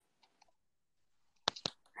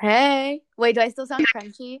Hey, wait, do I still sound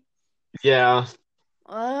crunchy? Yeah.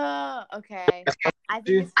 Oh, okay. I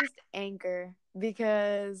think it's just Anchor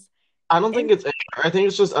because I don't in think it's I think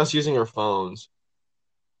it's just us using our phones.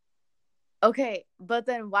 okay, but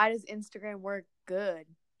then why does Instagram work good?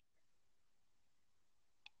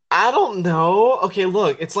 I don't know. Okay,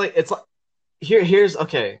 look, it's like here's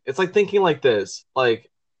okay. It's like thinking like this. Like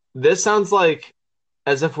this sounds like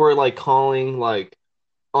as if we're like calling like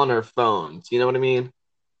on our phones. You know what I mean?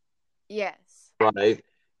 Yes. Right?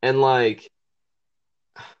 And like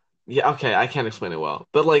yeah, okay, I can't explain it well.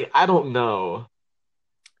 But like I don't know.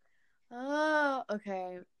 Oh,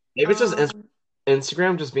 okay. Maybe it's just Um,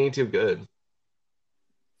 Instagram just being too good.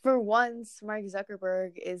 for once, Mark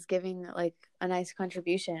Zuckerberg is giving like a nice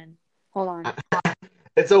contribution. Hold on.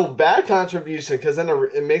 It's a bad contribution because then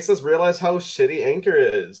it makes us realize how shitty Anchor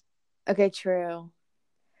is. Okay, true.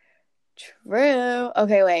 True.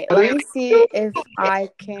 Okay, wait. What do Let you me see if I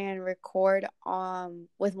can record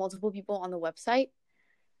with multiple people on the website.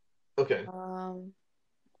 Okay. Um,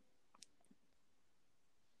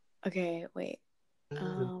 okay, wait.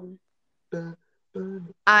 Um,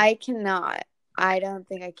 I cannot. I don't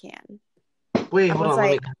think I can. Wait, hold Unless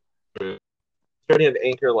on. Let me. I I already have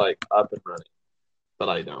Anchor like up and running, but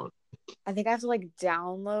I don't. I think I have to like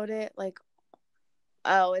download it. Like,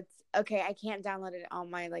 oh, it's okay. I can't download it on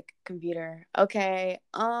my like computer. Okay.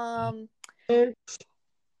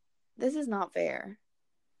 This is not fair.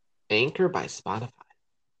 Anchor by Spotify.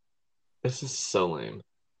 This is so lame.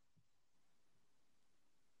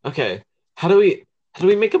 Okay, how do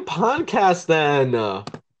we make a podcast then?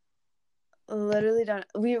 Literally don't.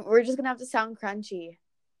 We're just gonna have to sound crunchy.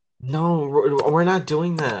 No, we're not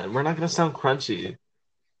doing that. We're not gonna sound crunchy.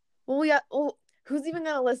 Well, we got. Well, who's even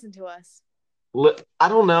gonna listen to us? I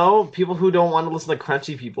don't know. People who don't want to listen to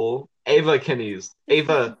crunchy people. Ava Kenny's.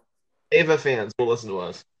 Ava fans will listen to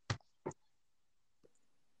us.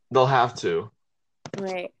 They'll have to.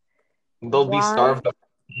 Wait. They'll be Why? starved of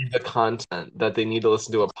the content that they need to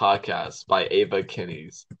listen to a podcast by Ava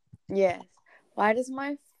Kinney's. Yes. Why does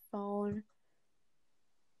my phone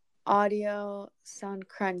audio sound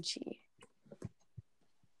crunchy?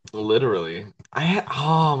 Literally.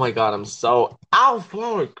 Oh my god, I'm so ow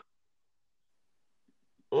fuck.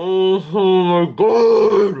 Oh my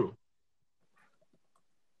god.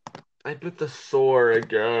 I bit the sore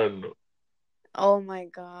again. Oh my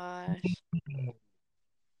gosh.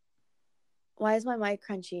 Why is my mic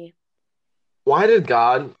crunchy? Why did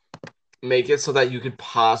God make it so that you could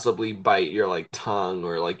possibly bite your like tongue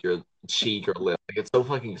or like your cheek or lip? Like it's so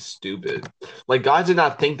fucking stupid. Like God did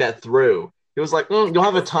not think that through. He was like, you'll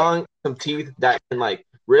have a tongue, some teeth that can like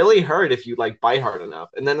really hurt if you like bite hard enough.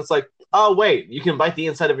 And then it's like, oh wait, you can bite the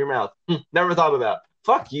inside of your mouth. Never thought of that.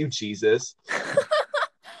 Fuck you, Jesus.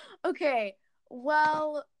 Okay.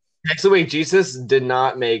 Well, Actually, wait, Jesus did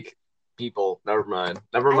not make people. Never mind.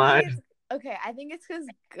 Never I think mind. it's okay. I think it's because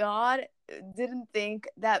God didn't think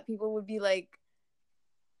that people would be like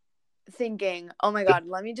thinking, oh my God,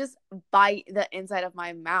 let me just bite the inside of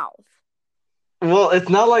my mouth. Well, it's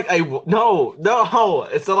not like no.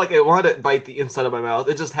 It's not like I want to bite the inside of my mouth.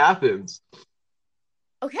 It just happens.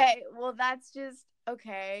 Okay. Well, that's just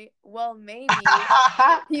okay. Well, maybe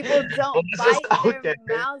Well, people don't this is bite their okay.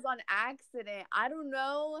 mouths on accident. I don't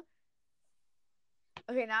know.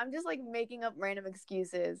 Okay. Now I'm just like making up random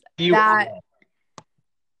excuses You that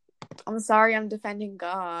I'm sorry, I'm defending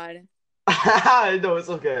God. no, it's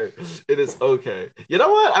okay. It is okay. You know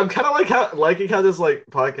what? I'm kind of liking how this like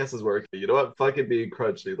podcast is working. You know what? Fucking being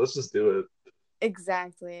crunchy. Let's just do it.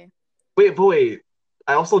 Exactly. Wait.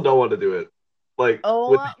 I also don't want to do it. Like with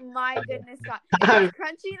Oh my goodness, God. If it's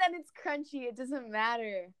crunchy, then it's crunchy. It doesn't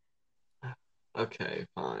matter. okay,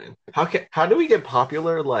 fine. How do we get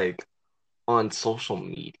popular like on social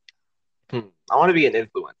media? I want to be an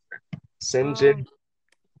influencer. Sinjin. Um,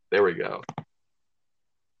 There we go.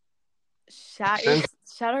 shout your Sin-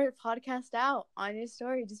 shout our podcast out on your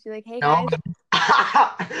story. Just be like, hey no. guys.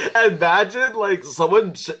 Imagine like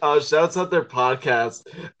someone shouts out their podcast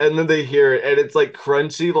and then they hear it and it's like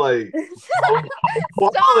crunchy like low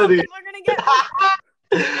Stop! quality. We're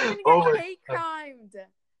gonna Oh get my hate crimed.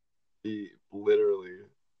 literally.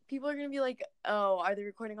 People are gonna be like, oh, are they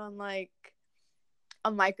recording on like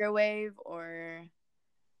a microwave or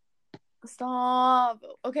stop.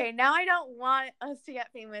 Okay, now I don't want us to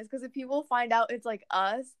get famous because if people find out it's like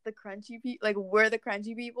us, the crunchy people, like we're the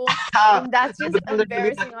crunchy people, then that's just But then they're gonna be like,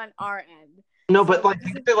 embarrassing on our end. no, but So like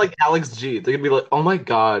think of it like Alex G. They're gonna be like, oh my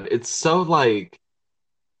god, it's so like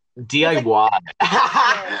it's like DIY.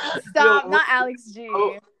 yes, You stop, know, not Alex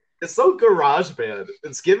oh, G. it's so garage band.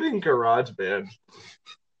 It's giving garage band.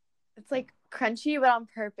 It's like crunchy, but on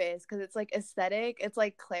purpose because it's like aesthetic. It's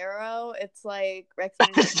like Claro. It's like Rex.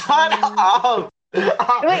 Shut up.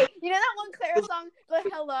 Wait, you know that one Claro song, like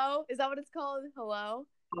Hello? Is that what it's called? Hello?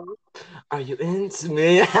 Are you into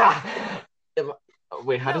me?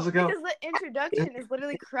 Wait, how does it go? Because the introduction is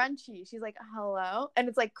literally crunchy. She's like, hello, and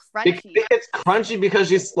it's like crunchy. It's crunchy because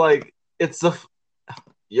she's like, it's the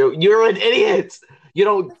you're an idiot. You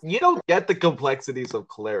don't get the complexities of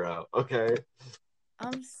Claro, okay?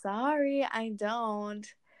 I'm sorry, I don't.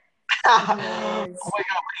 Oh my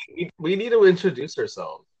god, we need to introduce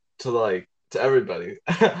ourselves to everybody.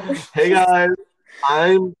 Hey guys,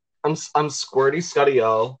 I'm Squirty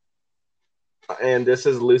Scuddy, and this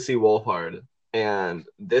is Lucy Wolfhard, and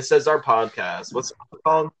this is our podcast. What's it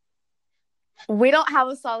called? We don't have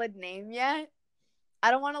a solid name yet. I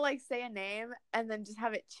don't want to like say a name and then just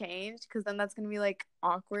have it changed because then that's gonna be like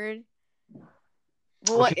awkward.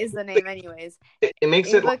 But what is the name, anyways? It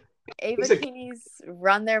makes Ava Kinney's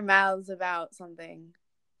run their mouths about something.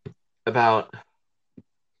 About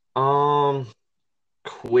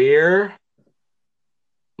queer.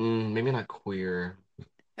 Maybe not queer.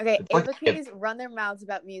 Okay, Ava Kinney's run their mouths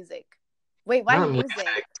about music. Wait, why music?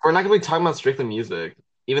 We're not gonna be talking about strictly music,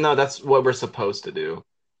 even though that's what we're supposed to do.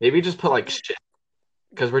 Maybe just put like shit,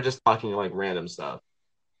 because we're just talking like random stuff.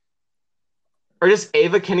 Or just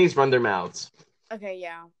Ava Kinney's run their mouths. Okay,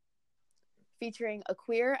 yeah. Featuring a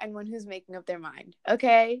queer and one who's making up their mind.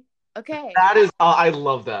 Okay. That is, I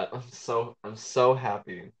love that. I'm so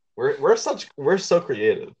happy. We're so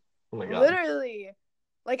creative. Oh my god. Literally.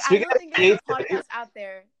 Like, I don't think there's a podcast out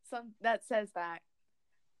there that says that.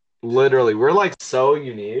 Literally, we're like so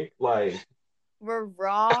unique. Like, we're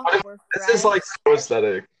raw. We're fresh. This is like so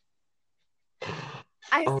aesthetic.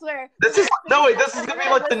 I swear. This is gonna be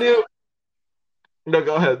like the new. No,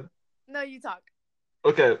 go ahead. No, you talk.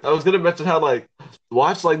 Okay, I was gonna mention how like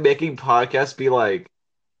watch like making podcasts be like.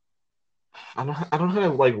 I don't know how to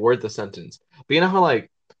like word the sentence, but you know how like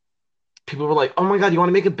people were like, "Oh my god, you want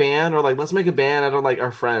to make a band?" or like, "Let's make a band out of like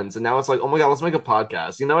our friends," and now it's like, "Oh my god, let's make a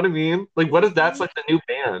podcast." You know what I mean? Like, what if that's like the new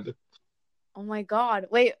band? Oh my god!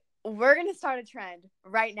 Wait, we're gonna start a trend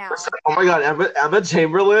right now. Oh my god, Emma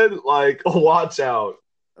Chamberlain, like, watch out.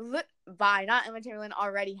 Bye, not Emma Chamberlain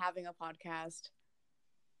already having a podcast.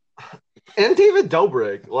 And David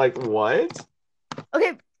Dobrik, like what?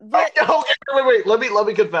 Okay, but wait, let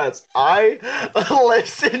me confess. I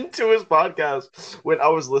listened to his podcast when I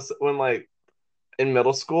was like in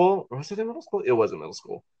middle school. Or was it in middle school? It was in middle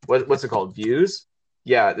school. What's it called? Views?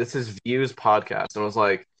 Yeah, this is Views podcast. And I was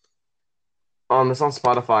like, it's on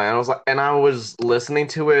Spotify. And I was listening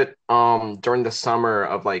to it during the summer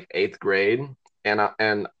of like 8th grade.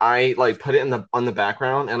 And I like put it on the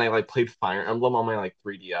background and I like played Fire Emblem on my like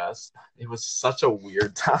 3DS. It was such a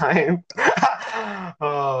weird time.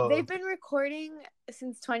 They've been recording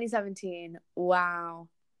since 2017. Wow.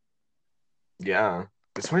 Yeah.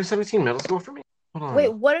 Is 2017 middle school for me? Hold on.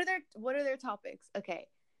 Wait, what are their topics? Okay.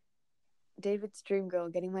 David's dream girl,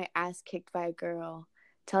 getting my ass kicked by a girl,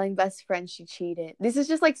 telling best friend she cheated. This is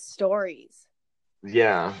just like stories.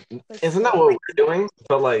 Yeah. Isn't that what we're doing?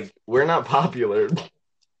 But like we're not popular.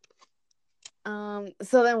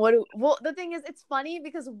 So then the thing is, it's funny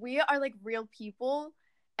because we are like real people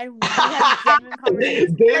and we have genuine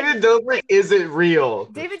conversations. David Dobrik isn't real.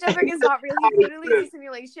 David Dobrik is not real. He's literally a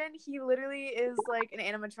simulation. He literally is like an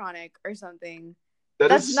animatronic or something.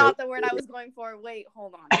 That's not the word I was going for. Wait,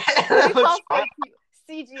 hold on.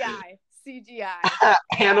 CGI.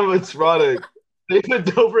 Animatronic. David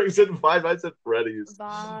Dobrik's in Five Nights at Freddy's.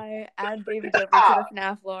 Bye. Add David Dobrik to the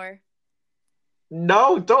FNAF lore.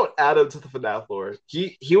 No, don't add him to the FNAF lore.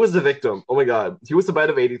 He was the victim. Oh my god. He was the bite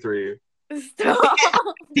of 83. Stop.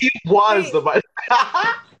 He was the bite.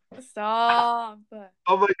 Stop.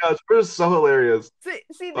 Oh my gosh, we're so hilarious. See,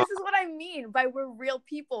 this is what I mean by we're real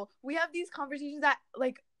people. We have these conversations that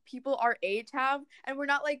like people our age have, and we're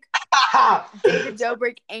not like David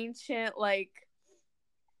Dobrik, ancient, like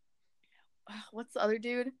what's the other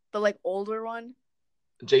dude? The like older one?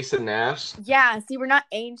 Jason Nash. Yeah, see, we're not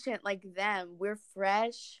ancient like them. We're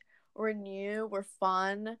fresh, we're new, we're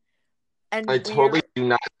fun. And I totally do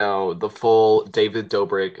not know the full David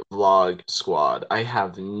Dobrik vlog squad. I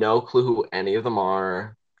have no clue who any of them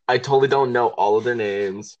are. I totally don't know all of their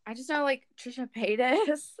names. I just know like Trisha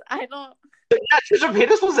Paytas. I don't. Yeah, Trisha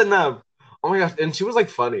Paytas was in them. Oh my gosh, and she was like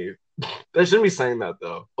funny. I shouldn't be saying that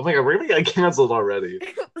though. Oh my god, really? I canceled already.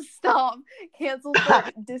 Stop. Canceled for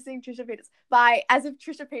dissing Trisha Paytas. Bye. As if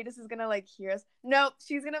Trisha Paytas is gonna like hear us. Nope,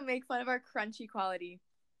 she's gonna make fun of our crunchy quality.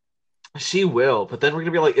 She will, but then we're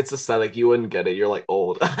gonna be like, it's aesthetic. You wouldn't get it. You're like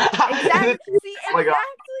old. Exactly. See, oh my god.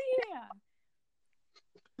 Exactly.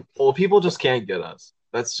 old people just can't get us.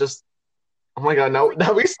 That's just oh my god,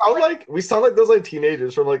 It's now like we sound like those like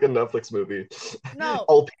teenagers from like a Netflix movie. no,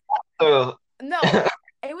 Old people. no.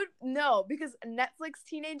 It would no because Netflix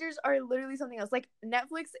teenagers are literally something else. Like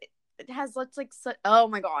Netflix, it has such. Oh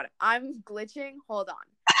my god, I'm glitching. Hold on.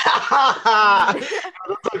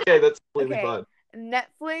 That's okay. That's completely Okay, fine.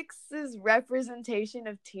 Netflix's representation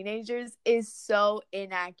of teenagers is so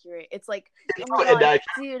inaccurate. It's like, It's oh my so god,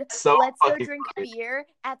 inaccurate. dude, So let's go fucking drink funny. beer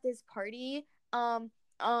at this party.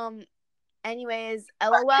 Anyways,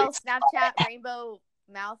 LOL, Snapchat, rainbow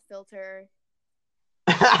mouth filter.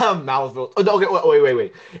 Mouthful. Oh, no, okay,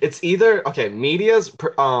 wait. It's either okay. Media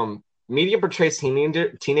portrays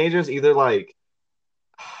teenagers either like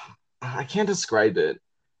I can't describe it,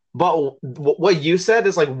 but what you said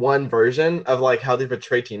is like one version of like how they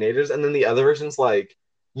portray teenagers, and then the other version's like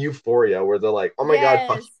Euphoria, where they're like, "Oh my god,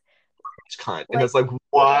 fuck Yes, you, cunt," and it's like like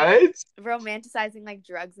what? And romanticizing like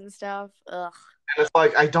drugs and stuff. Ugh, it's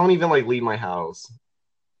like I don't even like leave my house,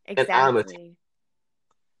 and I'm a. exactly.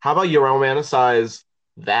 How about you romanticize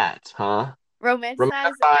that, huh? Romanticize Romanticize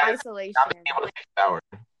not being isolation. able to take a shower.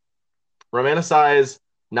 Romanticize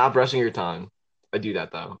not brushing your tongue. I do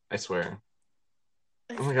that though. I swear.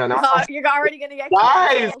 Oh my god, now You're already gonna get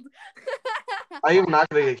guys, canceled. I am not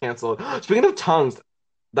gonna get canceled. Speaking of tongues,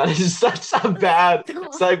 that is such a bad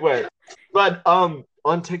segue. But on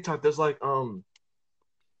TikTok, there's like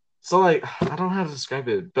so like I don't know how to describe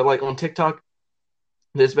it, but like on TikTok,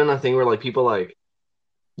 there's been a thing where like people like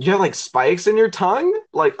you have like spikes in your tongue,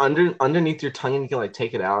 like underneath your tongue, and you can like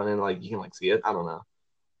take it out and then like you can like see it. I don't know.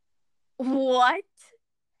 What?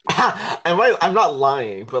 I'm not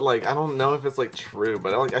lying, but like I don't know if it's like true,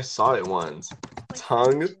 but I saw it once. Like, send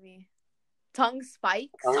Tongue, it to me. Tongue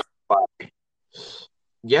spikes? tongue spike.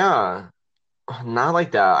 Yeah, not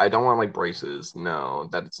like that. I don't want like braces. No,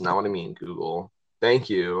 that's not what I mean, Google. Thank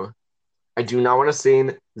you. I do not want to see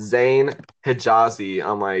Zayn Hijazi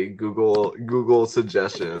on my Google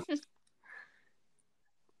suggestion.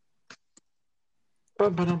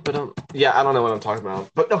 Yeah, I don't know what I'm talking about.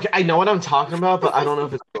 But okay, I know what I'm talking about, but I don't know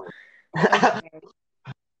if it's what Okay.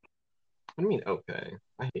 do you mean okay?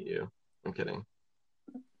 I hate you. I'm kidding.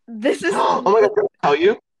 This is Oh my god, can I tell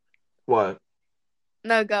you? What?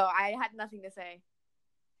 no go. I had nothing to say.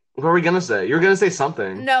 What were we gonna say? You were gonna say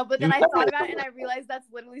something. No, but then You I said thought about it it. and I realized that's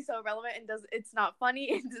literally so relevant and it's not funny,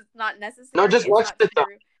 it's not No, necessary, just it's watch not it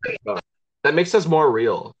true. though. That makes us more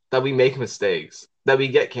real. That we make mistakes. That we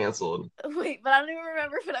get canceled. Wait, but I don't even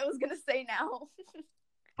remember what I was gonna say now.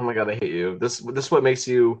 Oh my god, I hate you. This what makes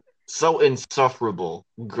you so insufferable.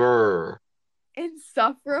 Grr.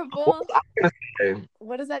 Insufferable? Okay.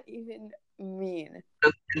 What does that even mean?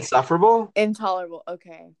 Insufferable? Intolerable.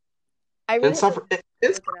 Okay. I really have to look it up.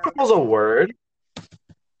 Insufferable is a word.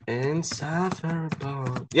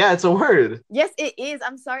 Insufferable. Yeah, it's a word. Yes, it is.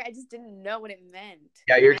 I'm sorry. I just didn't know what it meant.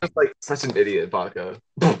 Yeah, you're just like such an idiot, Baka.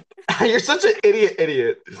 You're such an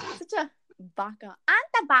idiot. Such a baka.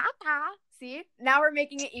 Anta baka. See? Now we're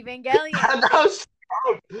making it Evangelion. Now stop.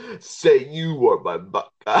 Say you are my Baka.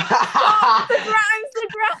 Stop the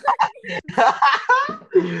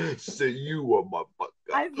grimes. Say you are my Baka.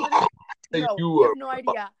 I've literally, Say bro, you you are have no my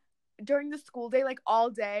idea. During the school day, like all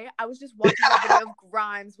day, I was just watching that video of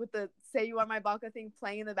Grimes with the "Say You Are My Baka" thing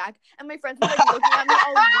playing in the back, and my friends were like looking at me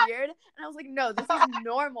all weird, and I was like, "No, this is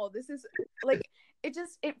normal. This is like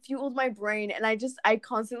it fueled my brain, and I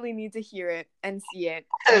constantly need to hear it and see it."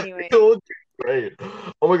 Anyway, Great.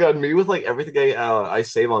 Oh my god, me with like everything I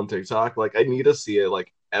save on TikTok, like I need to see it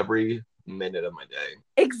like every minute of my day.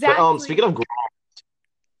 But exactly.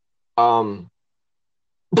 um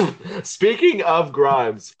speaking of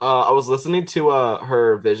Grimes, I was listening to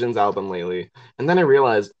her Visions album lately, and then I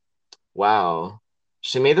realized, wow,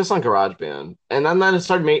 she made this on GarageBand, and then it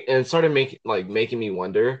started making me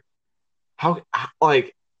wonder how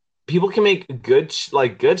like people can make good shit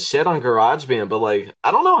on GarageBand, but like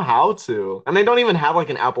I don't know how to, and they don't even have like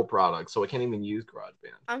an Apple product, so I can't even use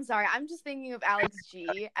GarageBand. I'm sorry. I'm just thinking of Alex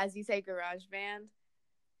G as you say GarageBand.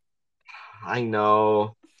 I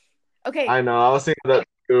know, Okay, I know. I was thinking that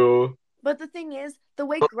too. but the thing is, the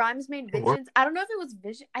way Grimes made Visions, I don't know if it was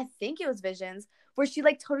Vision. I think it was Visions, where she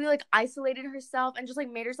like totally like isolated herself and just like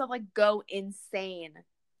made herself like go insane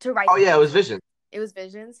to write. Oh yeah, it was Vision. It was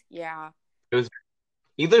Visions. Yeah. It was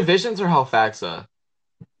either Visions or Halifaxa.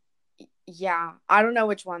 Yeah, I don't know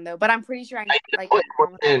which one though, but I'm pretty sure I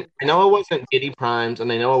know it wasn't Giddy Primes,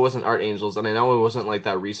 and I know it wasn't Art Angels, and I know it wasn't like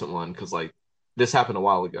that recent one because like this happened a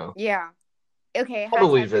while ago. Yeah. Okay.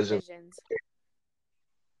 Probably Hashtag Visions, Visions.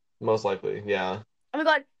 most likely. Yeah. Oh my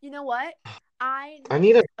god! You know what? I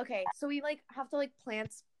need a Okay, so we like have to like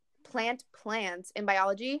plant plants in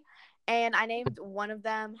biology, and I named one of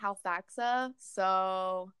them Halfaxa.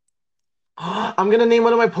 So I'm gonna name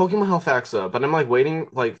one of my Pokemon Halifaxa, but I'm like waiting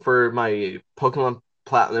like for my Pokemon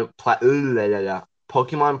Platinum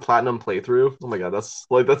playthrough. Oh my god, that's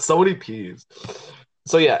so many P's.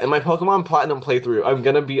 So yeah, in my Pokemon Platinum playthrough, I'm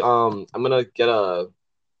gonna get a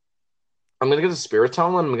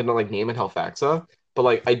Spiritomb and I'm gonna like name it Halifaxa. But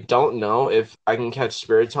like I don't know if I can catch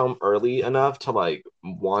Spiritomb early enough to like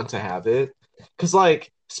want to have it. Cause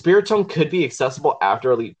like Spiritomb could be accessible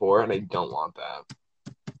after Elite Four, and I don't want that.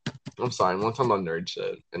 I'm sorry, I'm not talking about nerd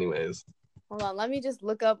shit. Anyways. hold on, let me just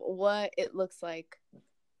look up what it looks like.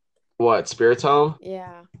 What, Spiritomb?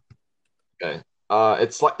 Yeah. Okay.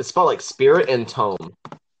 It's spelled like spirit and tome.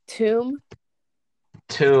 Tomb.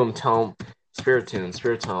 Tome.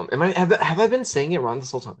 Spiritomb. Have I been saying it wrong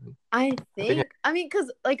this whole time? I mean,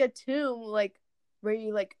 because like a tomb, like where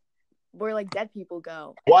you like where like dead people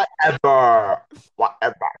go. Whatever.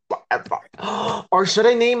 Or should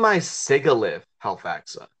I name my Sigilyph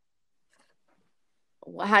Halifaxa?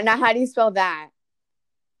 How do you spell that?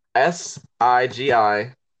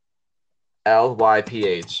 Sigillyph.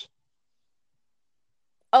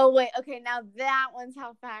 Oh wait, okay, now that one's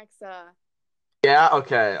Halfaxa. Yeah,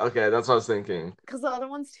 okay, that's what I was thinking. Because the other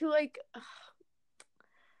one's too like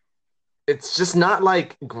It's just not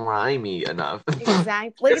like grimy enough.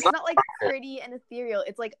 exactly. Like it's not like pretty and ethereal.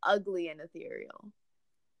 It's like ugly and ethereal.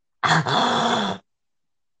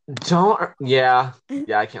 Don't. Yeah,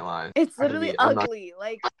 I can't lie. It's I can literally be. I'm not ugly.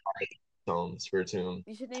 Like Spiritomb.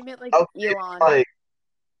 you should name it like Okay, Elon. like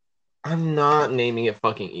I'm not naming it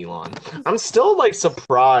fucking Elon. I'm still like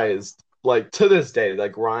surprised, like to this day,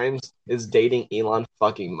 that Grimes is dating Elon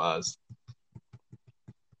fucking Musk.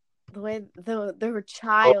 The way their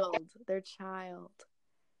child, their child.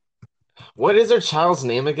 What is their child's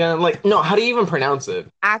name again? Like, no, how do you even pronounce it?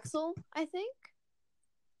 Axel, I think.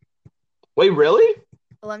 Wait, really?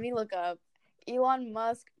 Let me look up Elon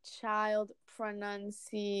Musk child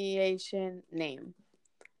pronunciation name.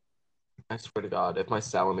 I swear to God, if my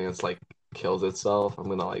Salamence like kills itself, I'm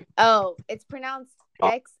gonna like. Oh, it's pronounced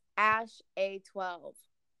X-A12.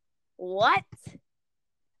 What?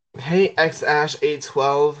 Hey,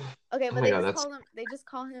 X-A12. Okay, Oh but my God, they just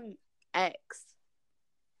call him X.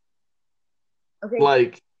 Okay.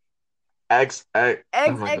 Like X. Oh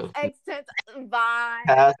X my X God. X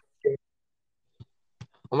bye.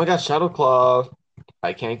 Oh my God, Shadow Claw.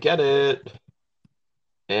 I can't get it.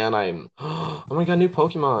 And oh my God, new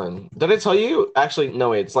Pokemon. Did I tell you? Actually,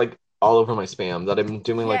 no, wait, it's like all over my spam that I'm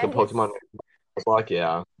doing like a Yes. Pokemon block.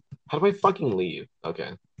 Yeah. How do I fucking leave?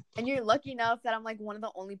 Okay. And you're lucky enough that I'm like one of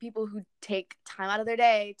the only people who take time out of their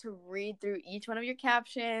day to read through each one of your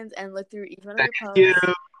captions and look through each one of your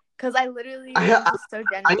posts. Because I literally am just so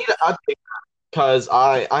generous. I need to update because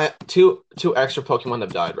I two extra Pokemon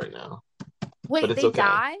have died right now. Wait, but it's they okay.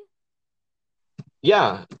 die?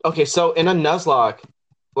 Yeah. Okay, so in a Nuzlocke,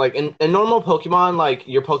 like in normal Pokemon, like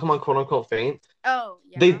your Pokemon quote unquote faint. Oh,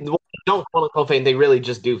 yeah. They don't quote unquote faint, they really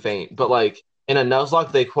just do faint. But like in a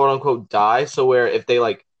Nuzlocke, they quote unquote die. So where if they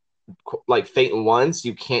like faint once,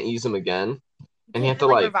 you can't use them again. And you have to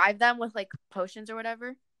like revive them with like potions or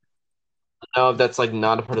whatever. No, that's like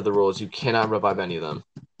not a part of the rules. You cannot revive any of them.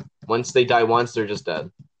 Once they die once, they're just dead.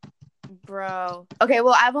 Bro. Okay,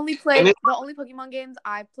 well I've only played the only Pokemon games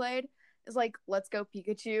I've played is like Let's Go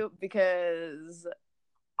Pikachu because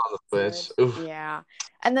on the Switch. Yeah.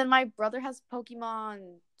 And then my brother has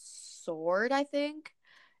Pokemon Sword, I think.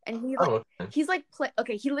 And he like he's like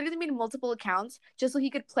he literally made multiple accounts just so he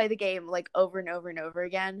could play the game like over and over and over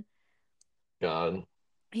again. God.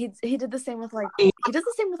 He did the same with he does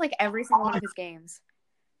the same with like every single one of his games.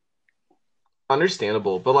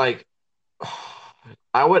 Understandable, but like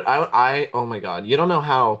I oh my God, you don't know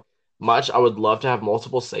how much I would love to have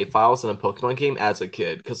multiple save files in a Pokemon game as a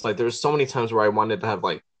kid, because like there's so many times where I wanted to have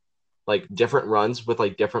like different runs with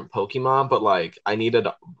like different Pokemon, but like I needed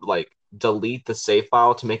to like delete the save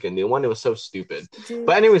file to make a new one. It was so stupid. Dude.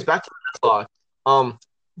 But anyways, back to the Nuzlocke.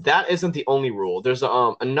 That isn't the only rule. There's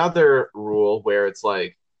another rule where it's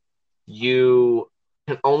like you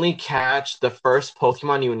can only catch the first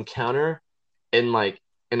Pokemon you encounter in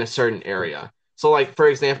a certain area. So like for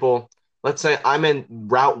example, let's say I'm in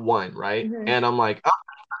Route 1, right? Mm-hmm. And I'm like, oh,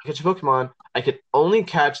 I catch a Pokemon. I could only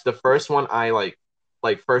catch the first one I like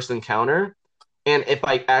first encounter. And if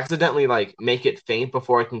I accidentally like make it faint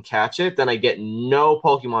before I can catch it, then I get no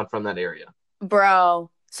Pokemon from that area. Bro.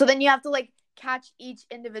 So then you have to like catch each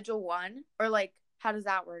individual one, or like how does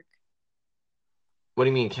that work? What do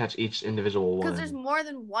you mean catch each individual one? Because there's more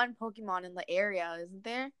than one Pokemon in the area, isn't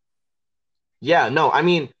there? Yeah, no, I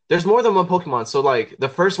mean, there's more than one Pokemon. So like the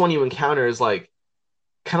first one you encounter is like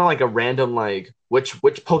kind of like a random like which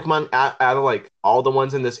Pokemon out of like all the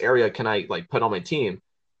ones in this area can I like put on my team?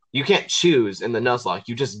 You can't choose in the Nuzlocke.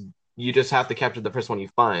 You just have to capture the first one you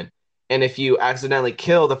find. And if you accidentally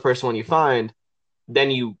kill the first one you find,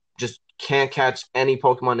 then you just can't catch any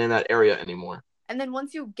Pokemon in that area anymore. And then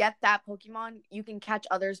once you get that Pokemon, you can catch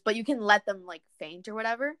others, but you can let them like faint or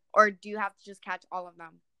whatever. Or do you have to just catch all of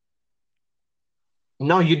them?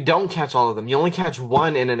 No, you don't catch all of them. You only catch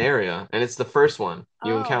one in an area, and it's the first one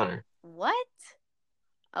you Oh, encounter. what?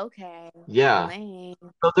 Okay. Yeah. Lame.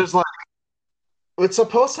 So there's like it's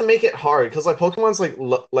supposed to make it hard because like Pokemon's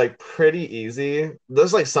like pretty easy.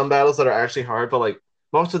 There's like some battles that are actually hard, but like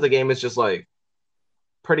most of the game is just like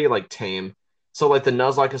pretty like tame. So like the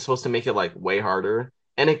Nuzlocke is supposed to make it like way harder,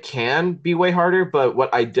 and it can be way harder. But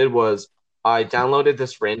what I did was I downloaded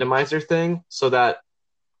this randomizer thing so that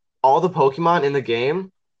all the Pokemon in the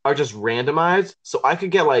game are just randomized, so I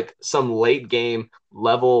could get like some late game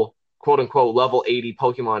level, quote unquote, level 80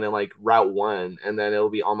 Pokemon in like Route 1, and then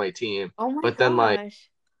it'll be on my team. Oh my But then like gosh.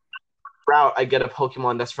 route, I get a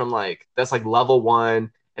Pokemon that's like level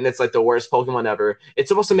 1, and it's like the worst Pokemon ever. It's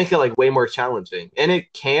supposed to make it like way more challenging, and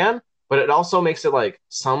it can, but it also makes it like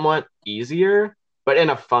somewhat easier, but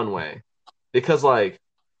in a fun way, because like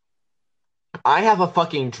I have a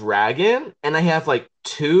fucking dragon, and I have like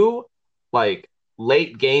two like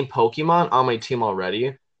late game Pokemon on my team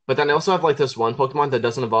already. But then I also have like this one Pokemon that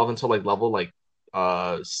doesn't evolve until like level like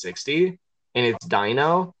 60, and it's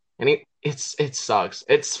Dino, and it sucks.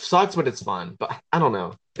 It sucks, but it's fun. But I don't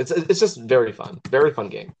know. It's just very fun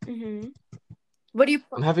game. Mm-hmm. What do you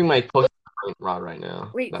I'm having my Pokemon rod right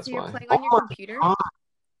now. wait? So That's you're why. playing Oh on your my computer? god.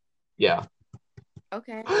 Yeah.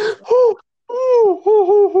 Okay.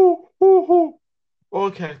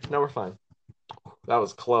 Okay, now we're fine. That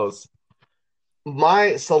was close.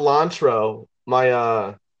 My cilantro,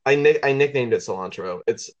 I nicknamed it cilantro.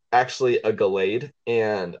 It's actually a Gallade,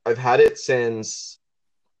 and I've had it since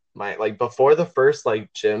my like before the first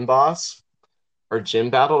like gym boss or gym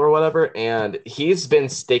battle or whatever, and he's been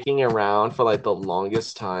sticking around for like the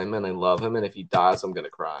longest time, and I love him, and if he dies, I'm gonna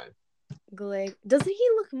cry. Gleg. Doesn't he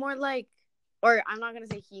look more like, or I'm not gonna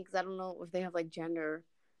say he because I don't know if they have like gender.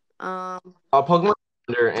 Um. Pokemon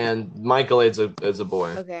Thunder and my Gallade's is a boy.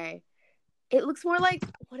 Okay. It looks more like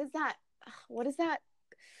what is that? What is that?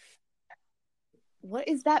 What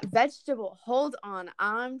is that vegetable? Hold on.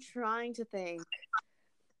 I'm trying to think.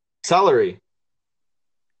 Celery.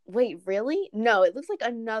 Wait, really? No, it looks like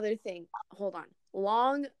another thing. Hold on.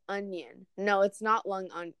 Long onion. No, it's not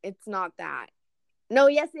it's not that. No,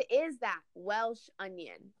 yes, it is that. Welsh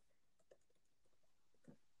onion.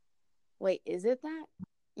 Wait, is it that?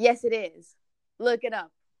 Yes, it is. Look it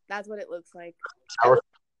up. That's what it looks like. Sour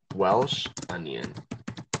Welsh onion.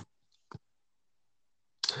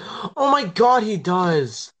 Oh my god, he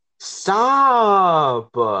does.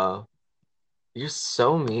 Stop. You're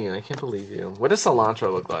so mean. I can't believe you. What does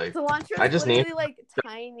cilantro look like? Cilantro I is just named. literally like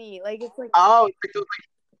tiny. Like Oh, it's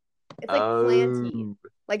like planty. oh,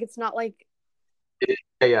 Like it's not like yeah,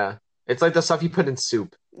 yeah. It's like the stuff you put in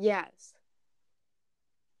soup. yes.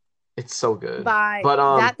 It's so good. By But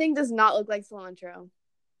that thing does not look like cilantro.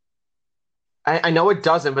 I know it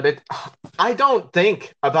doesn't, but I don't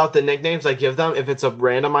think about the nicknames I give them if it's a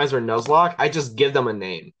randomizer Nuzlocke. I just give them a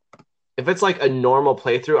name. If it's like a normal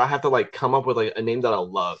playthrough, I have to like come up with like a name that I'll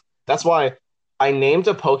love. That's why I named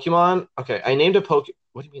a Pokemon. Okay, I named a Poke.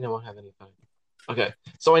 What do you mean I won't have anything? Okay,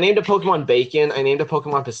 so I named a Pokemon Bacon. I named a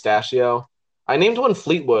Pokemon Pistachio. I named one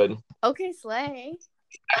Fleetwood. Okay, Slay.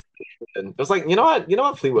 And it was like, you know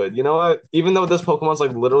what, Fleetwood. You know what? Even though this Pokemon's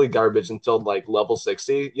like literally garbage until like level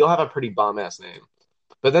 60, you'll have a pretty bomb ass name.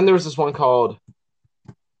 But then there was this one called,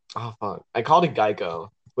 oh fuck, I called it Geico,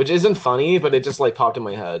 which isn't funny, but it just like popped in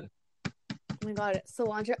my head. Oh my god,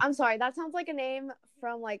 cilantro. I'm sorry, that sounds like a name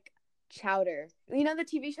from like Chowder. You know the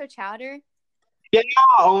TV show Chowder? Yeah.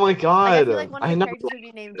 Oh my Like I feel like god. one of I the know. characters would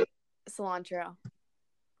be named Cilantro.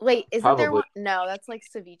 Wait, isn't there Probably. one? No, that's like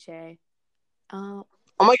ceviche. Uh,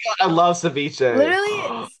 Oh my god, I love ceviche.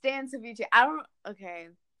 literally Stan ceviche. I don't. Okay,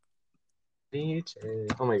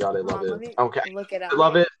 Ceviche. Oh my god, I hold love on. it. Let me Okay, look it I up.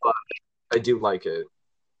 love it, but I do like it.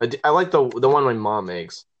 I like the one my mom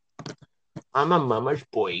makes. I'm a mama's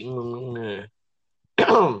boy. Oh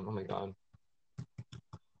my god.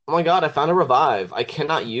 Oh my god, I found a revive. I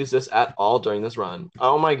cannot use this at all during this run.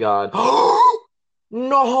 Oh my god.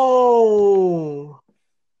 No!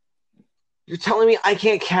 You're telling me I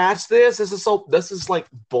can't catch this? This is like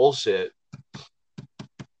bullshit.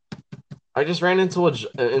 I just ran into a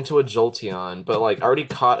Jolteon, but like I already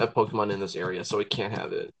caught a Pokemon in this area, so we can't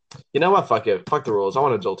have it. You know what? Fuck it. Fuck the rules. I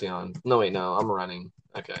want a Jolteon. No, wait, no. I'm running.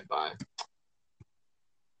 Okay, bye.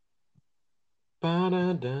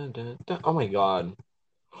 Ba-da-da-da-da. Oh my god.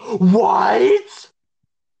 What?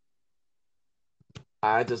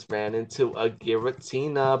 I just ran into a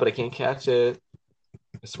Giratina, but I can't catch it.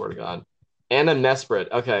 I swear to God. And a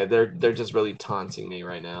Mesprit. Okay, they're just really taunting me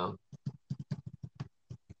right now.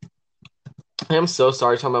 I am so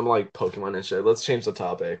sorry talking about like Pokemon and shit. Let's change the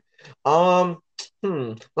topic. Um,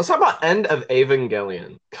 Let's talk about End of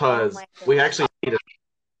Evangelion, Oh because my we god. actually need it.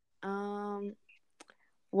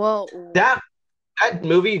 Well, That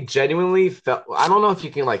movie genuinely felt. I don't know if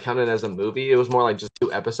you can like count it as a movie. It was more like just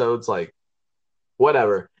 2 episodes, like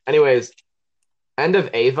whatever. Anyways, End of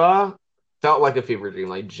Ava felt like a fever dream,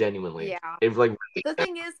 like genuinely. yeah. It was like The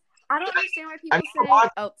thing is, I don't understand why people I say.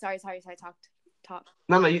 watched- Oh, sorry. Talk.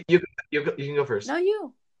 no, you can go first. No,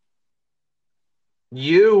 you.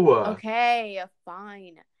 You. Okay,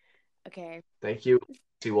 fine. Okay. Thank you,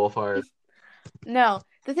 T. Wolfhard. No,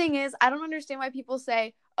 the thing is, I don't understand why people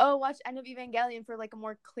say, "Oh, watch End of Evangelion for like a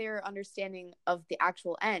more clear understanding of the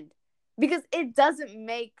actual end," because it doesn't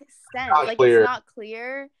make sense. Not like clear. it's not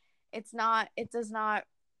clear. It's not. It does not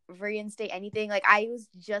reinstate anything. Like I was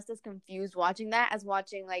just as confused watching that as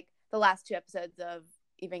watching like the last 2 episodes of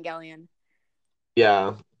Evangelion.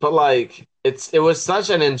 Yeah, but like it was such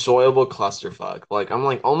an enjoyable clusterfuck. Like I'm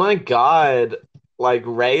like, oh my god, like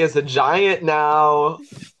Ray is a giant now.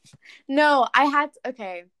 No, I had to,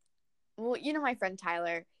 okay. Well, you know my friend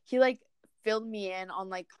Tyler. He like filled me in on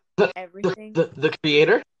like everything. The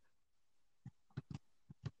creator.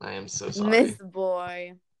 I am so sorry. Miss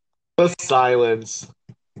Boy. The silence.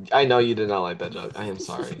 I know you did not like that joke. I am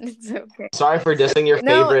sorry. It's okay. Sorry for dissing your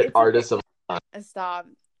No, favorite it's artist okay. of Stop.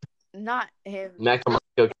 Not him. Mac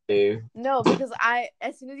DeMarco. No, because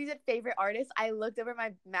as soon as he said favorite artist, I looked over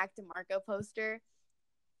my Mac DeMarco poster.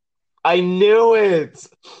 I knew it.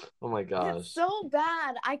 Oh my gosh. It's so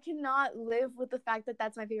bad. I cannot live with the fact that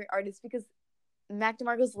that's my favorite artist because Mac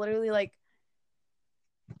DeMarco's literally like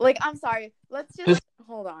I'm sorry. Let's just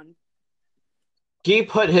hold on. He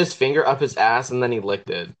put his finger up his ass and then he licked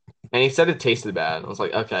it. And he said it tasted bad. I was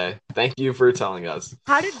like, okay, thank you for telling us.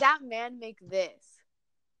 How did that man make this?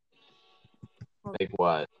 Like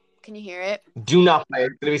what? Can you hear it? Do not play.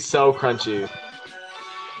 It's gonna be so crunchy.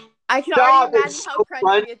 I can Stop, already imagine it's how so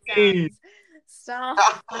crunchy it crunchy. sounds.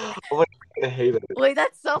 Stop. Oh my God, I hate it. Wait,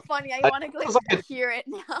 that's so funny. I want to was like hear it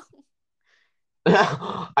now.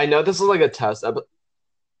 I know this is like a test episode.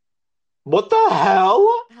 What the hell?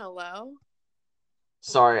 Hello?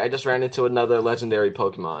 Sorry, I just ran into another legendary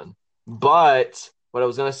Pokemon. But what I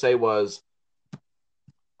was gonna say was,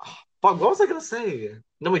 fuck. What was I gonna say?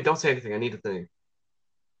 No, wait, don't say anything. I need to think.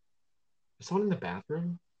 Is someone in the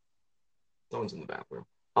bathroom? Someone's in the bathroom.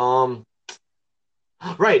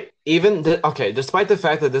 Right. Okay. Despite the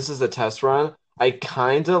fact that this is a test run, I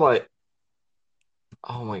kind of like.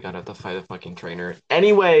 Oh my god! I have to fight a fucking trainer.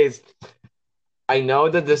 Anyways, I know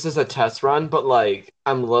that this is a test run, but like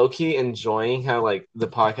I'm low key enjoying how like the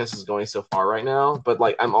podcast is going so far right now. But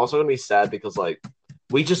like I'm also gonna be sad because like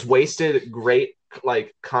we just wasted great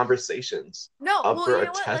like conversations. No, well, for you a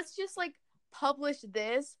know what? test. Let's just like publish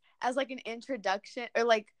this as like an introduction or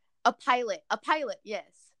like a pilot. A pilot, yes.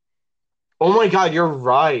 Oh my god, you're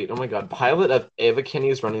right. Oh my god, pilot of Ava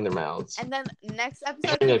Kenny's running their mouths. And then next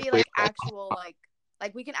episode Having can a be like great- actual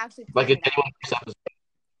like we can actually like plan a that. genuine episode.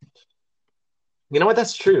 You know what?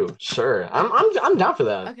 That's true. Sure, I'm down for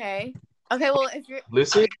that. Okay. Okay. Well, if you're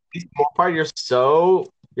Lucy, small part, you're so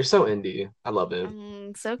indie. I love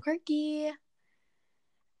it. so quirky.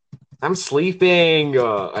 I'm sleeping.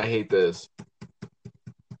 I hate this.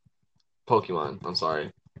 Pokemon. I'm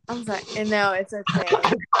sorry. I'm sorry. No, it's okay.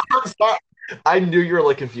 I'm sorry. I knew you were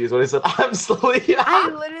like confused when I said I'm sleeping. I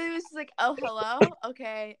literally was just like, oh, hello?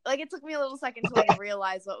 Okay. Like, it took me a little second to, like,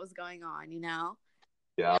 realize what was going on, you know?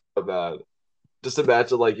 Yeah, bad. Just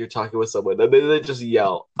imagine, like, you're talking with someone, and then they just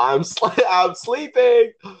yell, I'm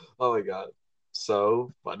sleeping! Oh my god.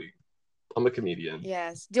 So funny. I'm a comedian.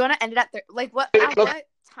 Yes. Do you want to end it at, what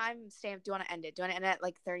time stamp do you want to end it? Do you want to end it at,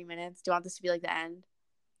 like, 30 minutes? Do you want this to be, like, the end?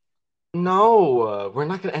 No, we're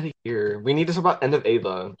not gonna end it here. We need to talk about End of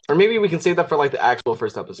Ava. Or maybe we can save that for, like, the actual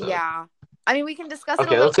first episode. Yeah. I mean, we can discuss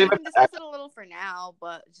Okay, it a let's little. save We it can for discuss it a little for now,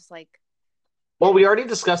 but just, like... Well, we already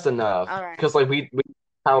discussed enough. All right. Because, like, we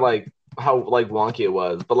how wonky it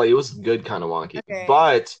was. But, like, it was good kind of wonky. Okay.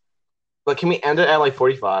 But can we end it at, like,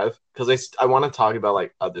 45? Because I want to talk about,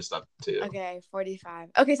 like, other stuff, too. Okay, 45.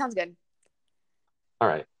 Okay, sounds good. All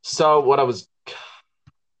right. So, what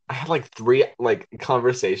I had like three like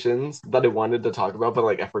conversations that I wanted to talk about, but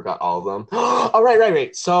like I forgot all of them. Oh,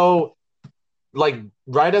 right. So like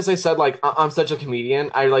right as I said, like I'm such a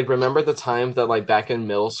comedian, I like remember the time that like back in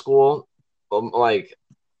middle school, like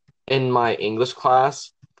in my English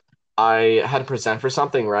class, I had to present for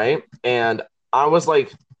something, right? And I was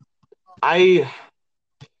like, I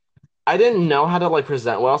I didn't know how to like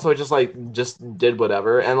present well, so I just did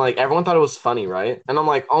whatever, and like everyone thought it was funny, right? And I'm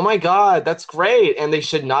like, oh my god, that's great! And they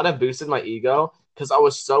should not have boosted my ego because I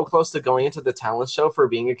was so close to going into the talent show for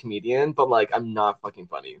being a comedian, but like I'm not fucking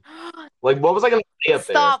funny. Like, what was I gonna say up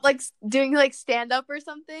there? Stop, like doing like stand up or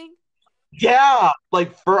something. Yeah,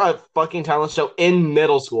 like for a fucking talent show in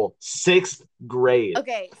middle school, sixth grade,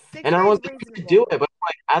 Okay, and sixth grade is everyone's like, you could do reasonable. it, but I'm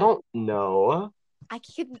like, I don't know.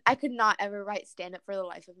 I could not ever write stand up for the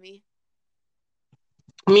life of me.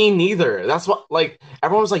 Me neither. That's what like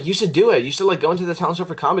everyone was like, you should do it. You should like go into the talent show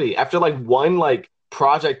for comedy after like one like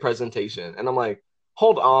project presentation. And I'm like,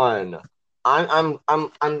 hold on. I'm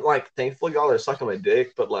like thankful y'all are sucking my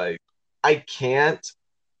dick, but like I can't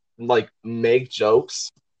like make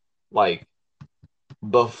jokes like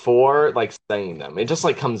before like saying them. It just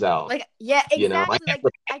like comes out, Like, yeah, you know? I exactly. can't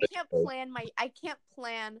Like prepare it. I can't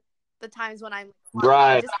plan the times when I'm funny. It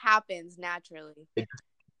Right. just happens naturally.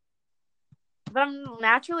 But I'm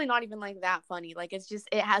naturally not even like that funny. Like it's just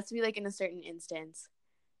it has to be like in a certain instance.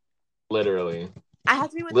 Literally. I have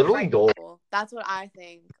to be with the Literally right gold. people. That's what I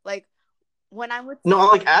think. Like when I'm with No,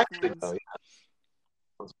 like certain actually friends.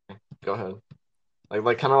 though. Yeah. Go ahead.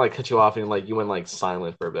 Like kind of like cut you off and like you went like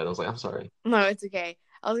silent for a bit. I was like, I'm sorry. No, it's okay.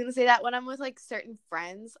 I was gonna say that when I'm with like certain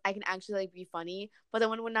friends, I can actually like be funny. But then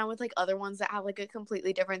when I'm with like other ones that have like a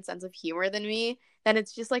completely different sense of humor than me, then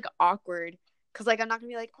it's just like awkward. Cause like I'm not gonna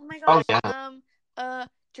be like, oh my Oh gosh, yeah.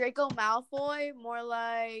 Draco Malfoy, more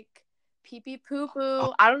like pee pee poo Oh,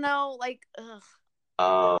 poo. I don't know, like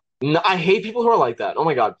ugh. no, I hate people who are like that. Oh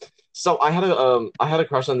my god. So I had a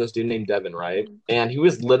crush on this dude named Devin, right? And he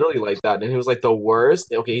was literally like that, and he was like the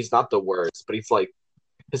worst. Okay, he's not the worst, but he's like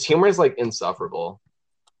his humor is like insufferable.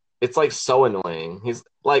 It's like so annoying. He's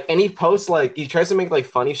like, and he posts like he tries to make like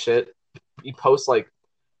funny shit. He posts like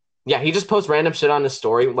yeah, he just posts random shit on his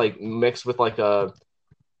story, like mixed with like a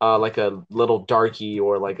little darky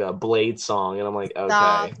or like a Blade song, and I'm like, okay,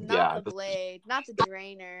 Stop, not yeah, the blade, not the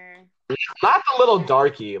drainer. not the little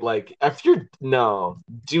darky. Like if you're no,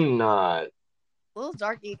 do not. Little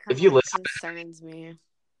darky kind If of you like listen, concerns me.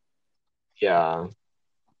 yeah,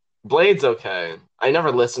 Blade's okay. I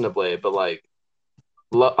never listened to Blade, but like,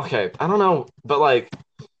 okay, I don't know, but like,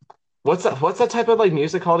 what's that type of like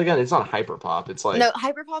music called again? It's not hyperpop. It's like No,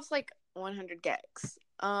 hyperpop's like 100 gex.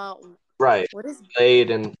 right, What is?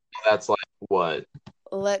 Blade, and that's like what?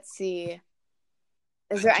 Let's see.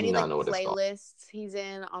 Is I there do any not like know what it's called. playlists he's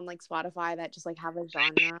in on like Spotify that just like have a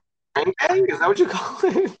genre? Drain Gang? Is that what you call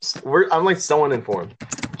it? I'm like so uninformed.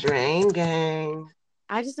 Drain Gang.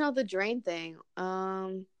 I just know the drain thing. I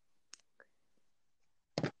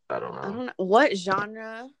don't I know. don't know what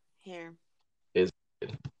genre here. Is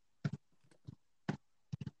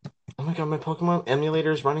oh my god, my Pokemon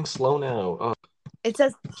emulator is running slow now. Oh, It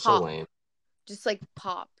says so pop, lame. just like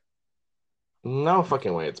pop. No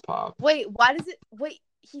fucking way, it's pop. Wait, why does it? Wait,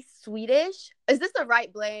 he's Swedish. Is this the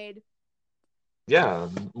right Blade? Yeah,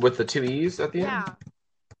 with the two E's at the end. Yeah,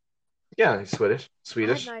 Yeah, he's Swedish. I had no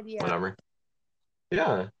Swedish. idea. Whatever.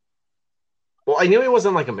 Yeah. Well, I knew he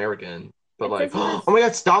wasn't like American, but It like, says he's a. oh my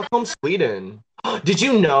god, Stockholm, Sweden. Did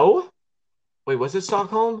you know? Wait, was it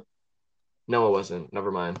Stockholm? No, it wasn't.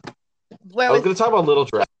 Never mind. Where I was was? gonna talk about Little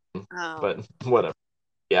Dragon, Oh, but whatever.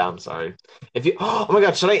 Yeah, I'm sorry. If you, oh my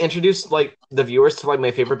god, should I introduce like the viewers to like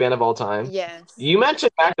my favorite band of all time? yes. You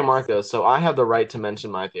mentioned Mac DeMarco, so I have the right to mention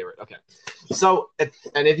my favorite. Okay, so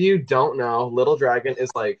and if you don't know, Little Dragon is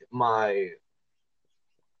like my,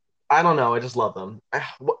 I don't know, I just love them.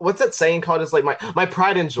 What's that saying called? It's like my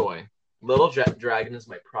pride and joy. Little Dragon is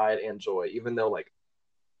my pride and joy, even though like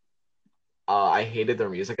I hated their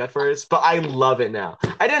music at first, but I love it now.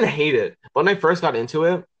 I didn't hate it when I first got into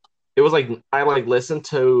it. It was like I like listened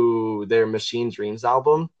to their Machine Dreams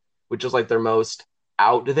album, which is like their most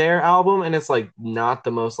out there album, and it's like not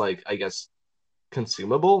the most like I guess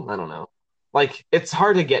consumable. I don't know. Like it's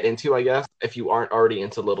hard to get into, I guess, if you aren't already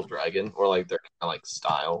into Little Dragon or like their kind of like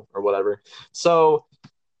style or whatever. So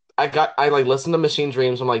I like listened to Machine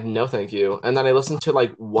Dreams. I'm like, no, thank you. And then I listened to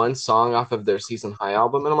like one song off of their Season High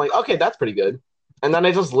album, and I'm like, okay, that's pretty good. And then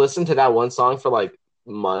I just listened to that one song for like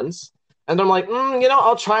months, and I'm like,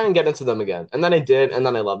 I'll try and get into them again. And then I did, and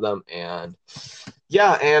then I love them. And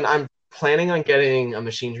yeah, and I'm planning on getting a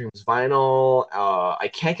Machine Dreams vinyl. I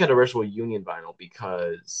can't get a Ritual Union vinyl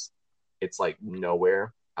because it's like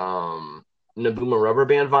nowhere. Nabuma Rubber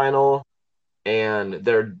Band vinyl, and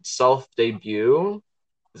their self debut.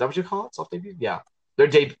 Is that what you call it? Self debut? Yeah. Their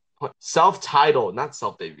self titled, not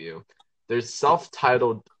self debut. Their self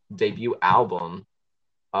titled debut album.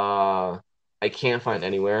 I can't find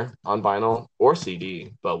anywhere on vinyl or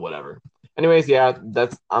CD, but whatever. Anyways, yeah,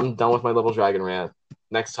 I'm done with my Little Dragon rant.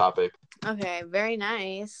 Next topic. Okay, very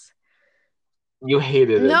nice. You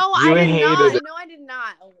hated it. No, You I did hated not. it. No, I did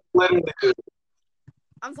not. Literally.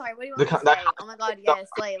 I'm sorry. What do you want me to say? Oh my god, yes,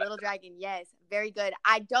 Slay, Little Dragon, yes, very good.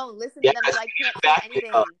 I don't listen to them, so I can't say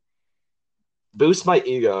anything. Boost my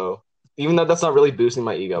ego, even though that's not really boosting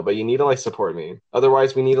my ego. But you need to like support me.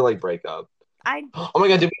 Otherwise, we need to like break up. Oh my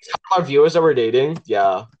god, did we tell our viewers that we're dating?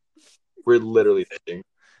 Yeah, we're literally dating.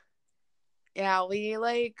 Yeah, we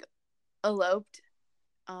like eloped.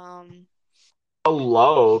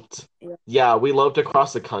 Eloped? Yeah, we eloped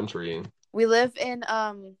across the country. We live in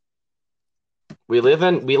We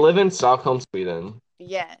live in Stockholm, Sweden.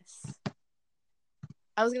 Yes.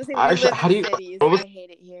 I was gonna say we live in cities. I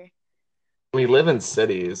hate it here. We live in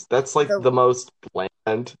cities. That's like the most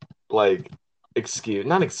bland, like excuse,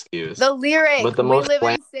 not excuse. The lyric, but the we most live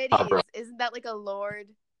in cities. Isn't that like a Lorde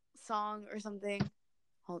song or something?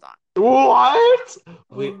 Hold on. What?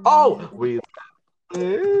 We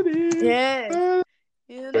cities. Yes.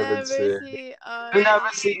 You never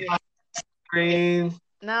see screen.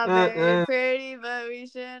 Not very pretty, but we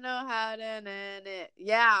should know how to end it.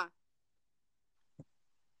 Yeah.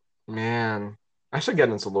 Man, I should get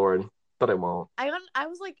into Lorde, but I won't. I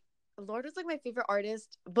was like, Lorde was like my favorite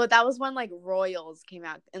artist, but that was when like Royals came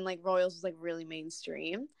out, and like Royals was like really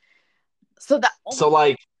mainstream. So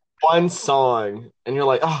like one song, and you're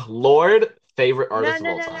like, oh, Lorde, favorite artist of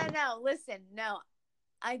all time. No. Listen, no.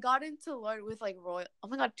 I got into Lorde with like Royal. Oh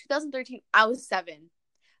my god, 2013. I was 7,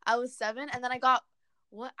 and then I got,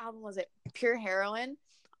 what album was it? Pure Heroine.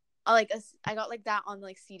 I got like that on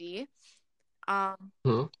like CD.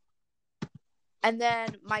 And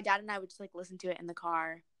then my dad and I would just like listen to it in the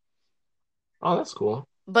car. Oh, that's cool.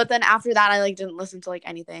 But then after that, I like didn't listen to like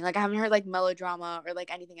anything. Like I haven't heard like Melodrama or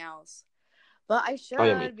like anything else. But I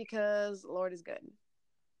should because Lorde is good.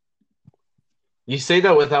 You say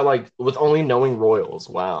that with only knowing Royals.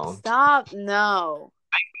 Wow. Stop. No.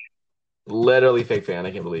 Literally fake fan.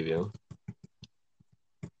 I can't believe you.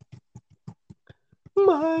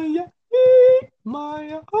 Maya.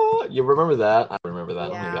 You remember that? I remember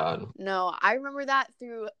that. Yeah. Oh my god. No, I remember that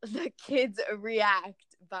through the Kids React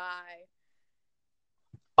by.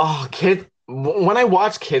 Oh, when I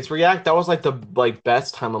watched Kids React, that was like the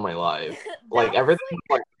best time of my life. Like everything was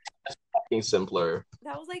like fucking simpler.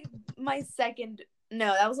 That was like my second.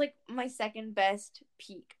 No, that was like my second best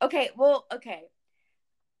peak. Okay, well, okay.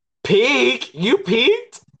 Peak? You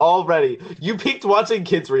peaked already? You peaked watching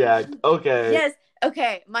Kids React? Okay. Yes.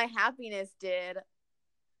 Okay, my happiness did.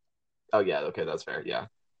 Oh yeah. Okay, that's fair. Yeah,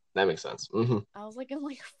 that makes sense. Mm-hmm. I was like in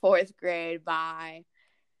like 4th grade. Bye.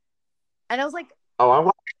 And I was like. Oh, I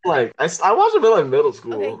watched it in like middle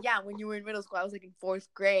school. Okay, yeah, when you were in middle school, I was like in 4th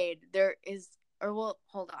grade. Hold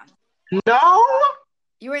on. No.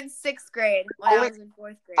 You were in 6th grade when I was in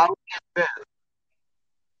 4th grade.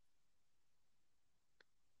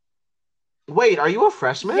 Wait, are you a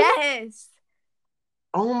freshman? Yes.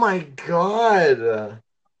 Oh my god.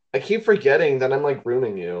 I keep forgetting that I'm like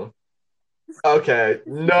ruining you. Okay.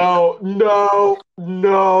 No.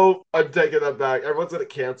 I'm taking that back. Everyone's gonna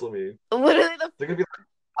cancel me. Literally they're gonna be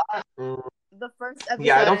like, the first episode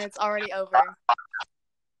and it's already over.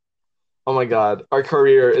 Oh my god, our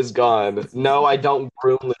career is gone. No, I don't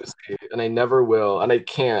groom Lucy, and I never will, and I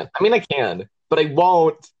can't. I mean, I can, but I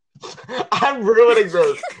won't. I'm ruining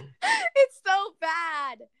this. It's so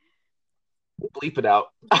bad. Bleep it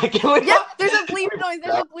out. Yeah, there's a bleep noise.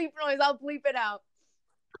 I'll bleep it out.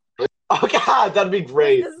 Oh god, that'd be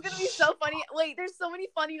great. Wait, this is gonna be so funny. Wait, there's so many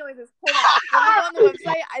funny noises. Hold on. When we go on the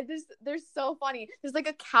website, there's so funny. There's like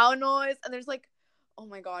a cow noise, and there's like, oh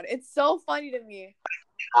my god, it's so funny to me.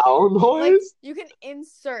 Cow noise? Like, you can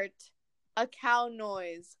insert a cow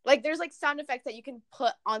noise. Like, there's like sound effects that you can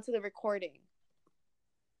put onto the recording.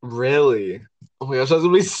 Really? Oh my gosh, that's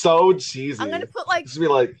gonna be so cheesy. I'm gonna put like. Just be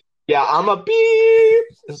like, yeah, I'm a beep.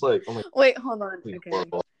 It's like, oh my. Wait, hold on. Okay.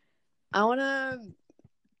 Horrible. I wanna.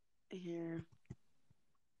 Here.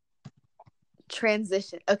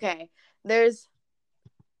 Transition. Okay. There's.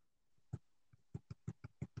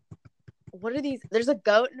 What are these? There's a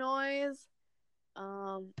goat noise.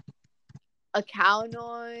 A cow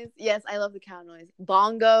noise. Yes, I love the cow noise.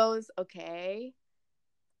 Bongos. Okay.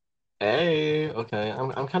 Hey, okay.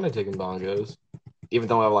 I'm kind of taking bongos, even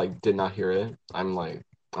though I did not hear it. I'm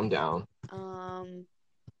down.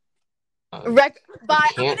 I'm can't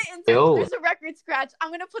gonna insert. kill. There's a record scratch.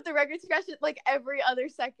 I'm gonna put the record scratch like every other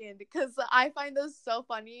second because I find those so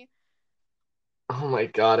funny. Oh my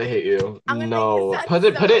god, I hate you. I'm gonna make it No, sound put so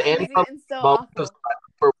it in cheesy and so moments of awful. silence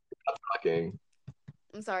where we're not talking.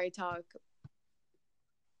 I'm sorry, talk.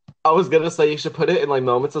 I was gonna say you should put it in like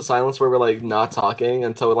moments of silence where we're like not talking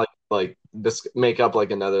until like this make up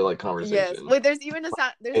like another like Yes. conversation. Wait, there's even a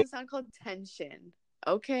sound. There's a sound called tension.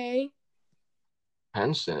 Okay.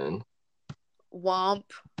 Tension. Womp.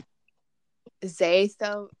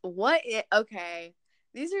 Zaytho. Okay.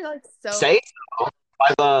 These are like so. Say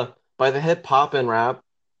so by the hip hop and rap.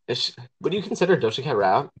 Would you consider Doja Cat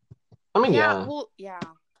rap? I mean, Yeah. yeah, Well, yeah.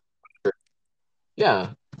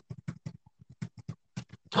 yeah.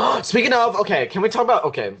 Speaking of, okay, can we talk about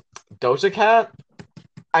Doja Cat?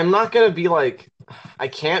 I'm not gonna be like, I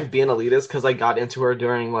can't be an elitist because I got into her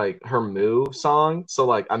during like her Moo song, so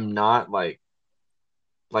like I'm not like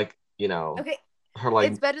Okay. her like.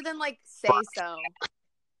 It's better than like Say So.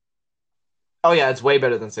 Oh yeah, it's way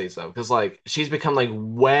better than Say So because like she's become like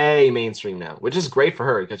way mainstream now, which is great for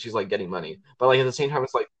her because she's like getting money. But like at the same time,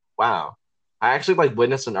 it's like wow, I actually like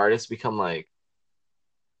witnessed an artist become like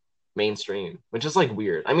mainstream, which is like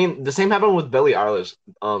weird. I mean, the same happened with Billie Eilish,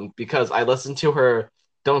 because I listened to her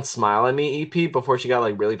 "Don't Smile at Me" EP before she got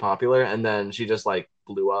like really popular, and then she just like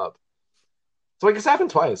blew up. So like it's happened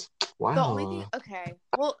twice. The only thing, Wow. okay.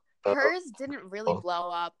 Well, hers didn't really blow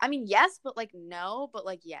up. I mean, yes, but like no, but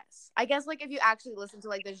like yes. I guess like if you actually listen to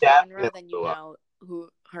like the Definitely genre, then you blew up. know who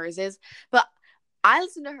hers is. But I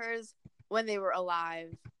listened to hers when they were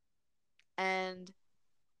alive, and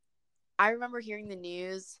I remember hearing the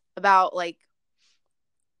news about like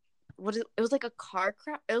it was like a car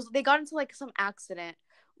crash. They got into like some accident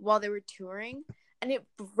while they were touring, and it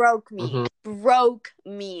broke me. Mhm. Broke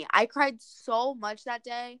me. I cried so much that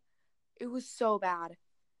day. It was so bad.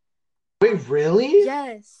 Wait, really?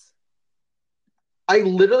 Yes. I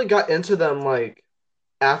literally got into them like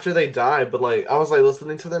after they died, but like I was like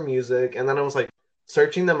listening to their music, and then I was like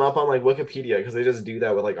searching them up on like Wikipedia because they just do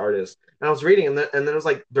that with like artists. And I was reading, and then it was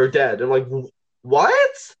like they're dead. And I'm like,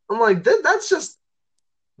 what? I'm like, that's just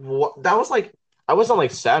what that was like. I wasn't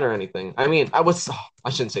like sad or anything. I mean, I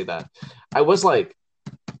shouldn't say that. I was like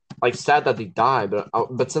sad that they died,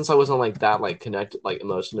 but since I wasn't like that like connected like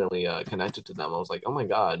emotionally connected to them, I was like, oh my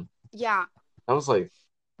god. Yeah. I was like,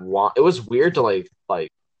 what? It was weird to like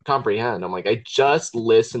comprehend. I'm like, I just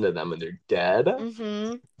listened to them and they're dead.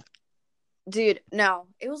 Mm-hmm. Dude, no.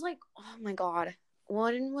 It was like, oh my god.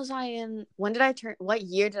 When did I turn what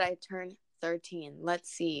year did I turn 13? Let's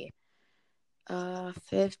see.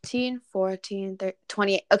 15, 14, 13,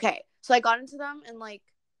 28. Okay. So I got into them in like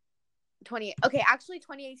 20. Okay, actually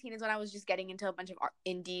 2018 is when I was just getting into a bunch of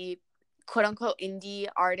indie, quote unquote indie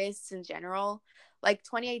artists in general. Like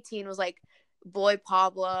 2018 was like Boy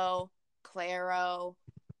Pablo, Claro.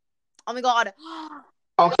 Oh my god.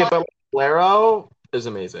 Okay, but Laro is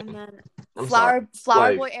amazing. And then I'm Flower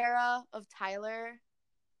sorry. Boy era of Tyler.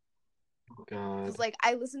 Oh god. Because like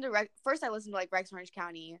I listened to first I listened to like Rex Orange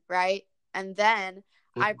County, right? And then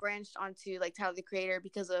I branched onto like Tyler the Creator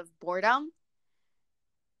because of boredom.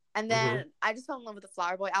 And then I just fell in love with the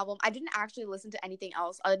Flower Boy album. I didn't actually listen to anything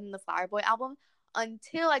else other than the Flower Boy album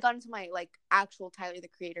until I got into my like actual Tyler the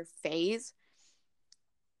Creator phase.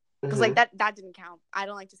 Because like that didn't count. I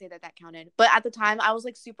don't like to say that counted. But at the time I was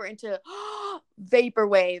like super into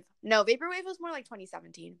Vaporwave. No, Vaporwave was more like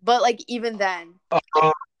 2017. But like even then.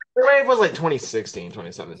 Vaporwave was like 2016,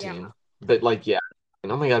 2017. Yeah. But like yeah.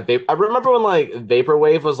 And oh my god, I remember when like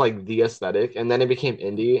Vaporwave was like the aesthetic, and then it became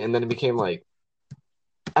indie, and then it became like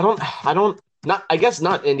I don't not I guess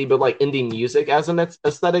not indie, but like indie music as an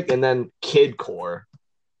aesthetic, and then kidcore,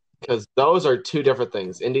 because those are two different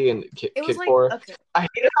things, indie and kidcore. Like, okay. I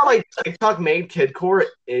hated how like TikTok made kidcore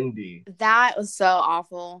indie. That was so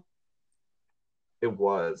awful. It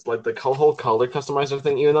was like the whole color customizer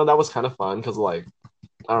thing, even though that was kind of fun because like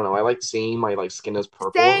I don't know, I like seeing my like skin as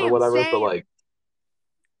purple or whatever, but like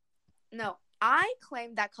no, I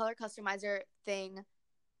claimed that color customizer thing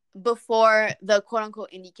before the quote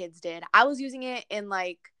unquote indie kids did. I was using it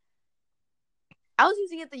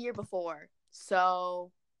the year before.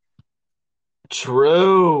 So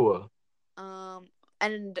true.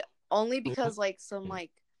 And only because like some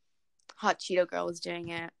like hot Cheeto girl was doing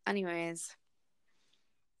it. Anyways.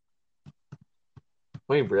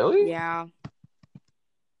 Wait, really? Yeah.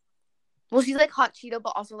 Well, she's like hot Cheeto,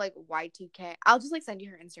 but also like Y2K. I'll just like send you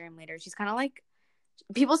her Instagram later. She's kind of like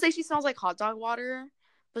people say she smells like hot dog water,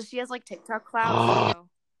 but she has like TikTok clout. So.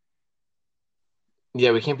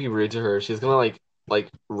 Yeah, we can't be rude to her. She's gonna like like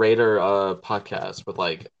rate our podcast with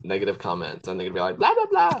like negative comments, and they're gonna be like blah blah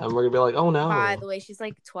blah, and we're gonna be like, oh By no. the way, she's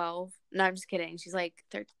like 12. No, I'm just kidding. She's like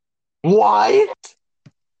 13. What?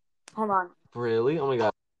 Hold on. Really? Oh my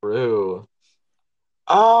god, true.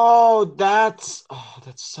 Oh, that's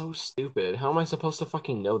so stupid. How am I supposed to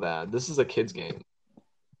fucking know that? This is a kid's game.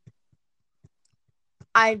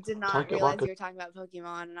 I did not Target realize locker. you were talking about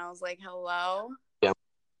Pokemon, and I was like, hello? Yeah.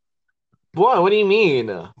 What? What do you mean?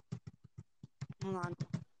 Hold on.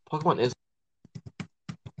 Pokemon is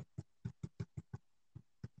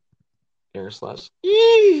air slash.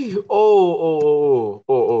 Eee!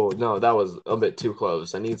 Oh, no, that was a bit too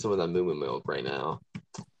close. I need some of that moo milk right now.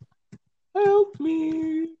 Help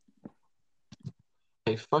me.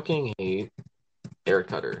 I fucking hate Air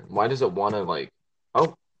Cutter. Why does it want to like?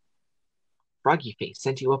 Oh, Froggy Face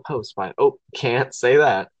sent you a post by. Oh, can't say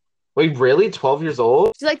that. Wait, really? 12 years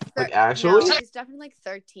old? She's like, Like no, actually? she's definitely like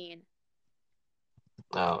 13.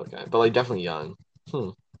 Oh, okay, but like definitely young.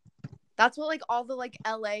 That's what like all the like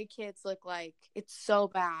LA kids look like. It's so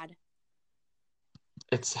bad.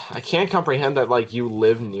 I can't comprehend that like you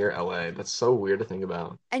live near LA. That's so weird to think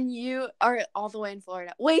about. And you are all the way in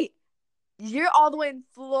Florida. Wait, you're all the way in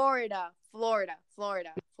Florida. Florida.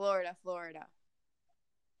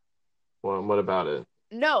 What about it?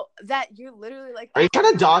 No, that you're literally like. Are you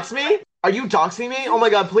trying to dox me? Are you doxing me? Oh my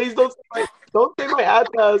god, please don't say my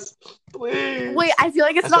address. Please. Wait, I feel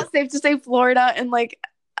like it's not safe to say Florida and like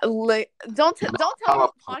don't tell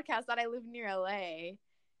the podcast that I live near LA.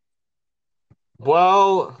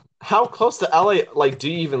 Well, how close to LA like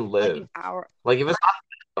do you even live? Like an hour. Like if it's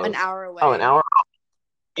not an hour away. Oh, an hour.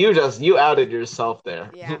 You outed yourself there.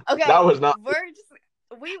 Yeah. Okay. That was not.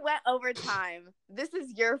 We went over time. This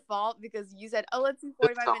is your fault because you said, "Oh, let's do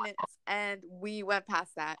 45 minutes," and we went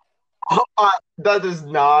past that. That does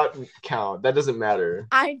not count. That doesn't matter.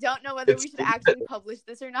 I don't know whether we should actually publish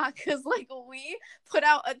this or not because, like, we put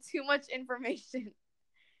out too much information.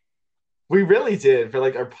 We really did for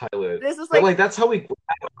like our pilot. This is like that's how we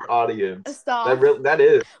grab our audience. Stop. That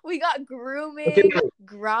is. We got grooming,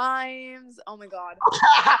 Grimes. Oh my god.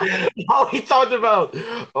 We talked about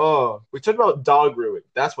dog grooming.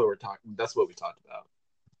 That's what we talked about.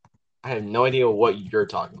 I have no idea what you're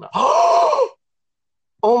talking about. Oh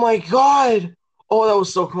my god! Oh, that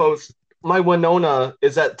was so close. My Winona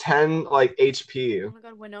is at 10 like HP. Oh my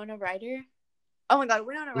god, Winona Ryder? Oh my god,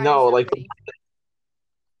 Winona Ryder. No, like pretty.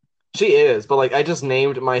 She is, but like I just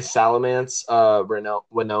named my Salamence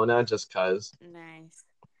Winona just cuz. Nice.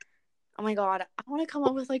 Oh my god, I want to come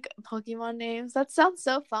up with like Pokemon names. That sounds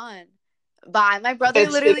so fun. Bye. My brother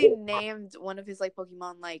literally named one of his like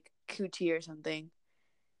Pokemon like Coochie or something.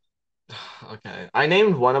 Okay. I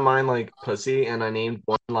named one of mine like Pussy and I named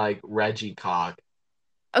one like Reggie Cock.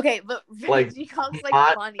 Okay, but Reggie Cock's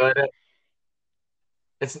like funny.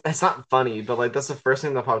 It's not funny, but like that's the first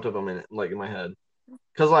thing that popped up in my head.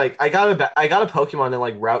 Cause like I got a Pokemon in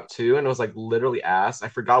like Route 2 and it was like literally ass. I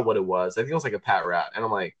forgot what it was. I think it was like a pat rat, and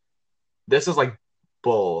I'm like, this is like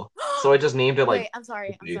bull. So I just named it like. Wait, I'm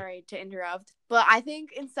sorry to interrupt, but I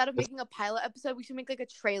think instead of making a pilot episode, we should make like a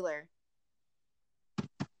trailer.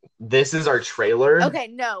 This is our trailer. Okay,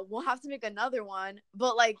 no, we'll have to make another one,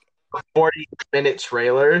 but like 40-minute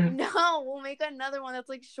trailer. No, we'll make another one that's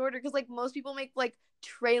like shorter because like most people make like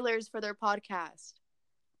trailers for their podcast.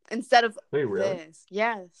 Instead of this.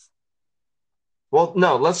 Yes. Well,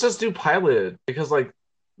 no, let's just do pilot because like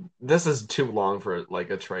this is too long for like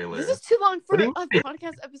a trailer. This is too long for a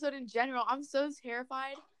podcast episode in general. I'm so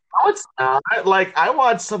terrified. Oh, it's not. Like I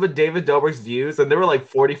watched some of David Dobrik's views and they were like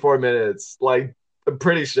 44 minutes. Like I'm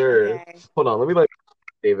pretty sure. Okay. Hold on, let me like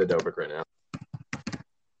David Dobrik right now.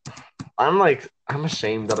 I'm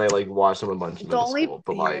ashamed that I like watched him a bunch of the only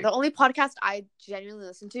podcast I genuinely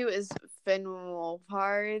listen to is Finn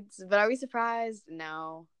Wolfhard's, but are we surprised?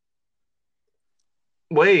 No.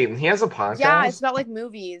 Wait, he has a podcast? Yeah, it's about like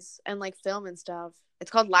movies and like film and stuff.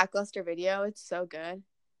 It's called Lackluster Video. It's so good.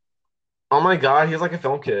 Oh my god, he's like a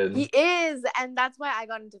film kid. He is, and that's why I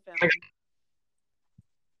got into film.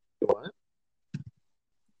 What?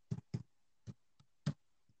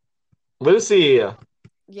 Lucy.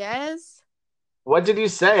 Yes? What did you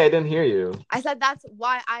say? I didn't hear you. I said that's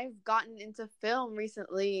why I've gotten into film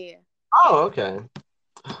recently. Oh, okay.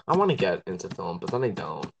 I want to get into film, but then I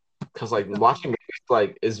don't. Because, like, watching movies,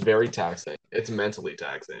 like, is very taxing. It's mentally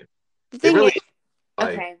taxing. The thing really, is,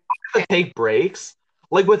 like, okay. To take breaks.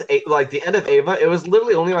 Like, with, like, the end of Ava, it was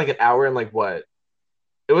literally only, like, an hour and, like, what?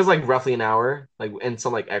 It was, like, roughly an hour. Like, and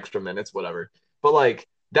some, like, extra minutes, whatever. But, like,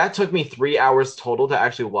 that took me 3 hours total to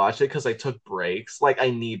actually watch it because I took breaks. Like,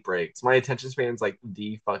 I need breaks. My attention span is, like,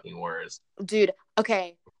 the fucking worst. Dude,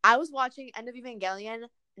 okay. I was watching End of Evangelion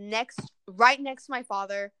right next to my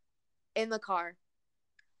father in the car.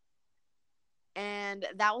 And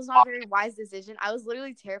that was not a very wise decision. I was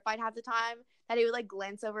literally terrified half the time that he would like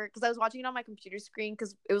glance over because I was watching it on my computer screen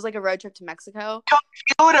because it was like a road trip to Mexico.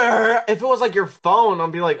 Computer. If it was like your phone,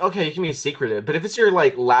 I'd be like, okay, you can be secretive. But if it's your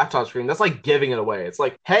like laptop screen, that's like giving it away. It's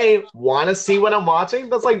like, hey, want to see what I'm watching?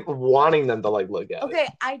 That's like wanting them to like look at Okay,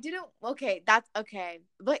 it. I didn't. Okay, that's okay.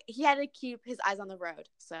 But he had to keep his eyes on the road,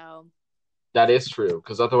 so That is true,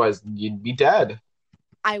 because otherwise you'd be dead.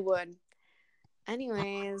 I would.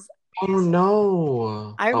 Anyways, Oh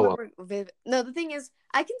no. I Oh well. remember. No, the thing is,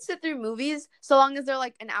 I can sit through movies so long as they're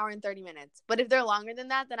like an hour and 30 minutes. But if they're longer than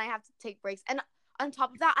that, then I have to take breaks. And on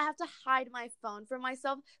top of that, I have to hide my phone from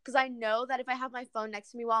myself because I know that if I have my phone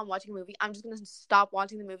next to me while I'm watching a movie, I'm just gonna stop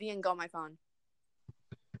watching the movie and go on my phone.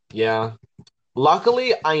 Yeah.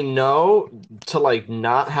 Luckily, I know to like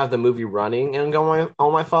not have the movie running and go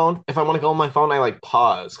on my phone. If I want to go on my phone, I like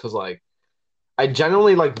pause because like I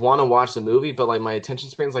generally like want to watch the movie, but like my attention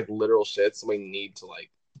span's like literal shit, so I need to like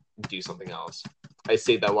do something else. I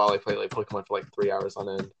say that while I play like Pokemon for like 3 hours on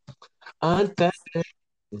end. Unfed. I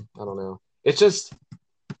don't know. It's just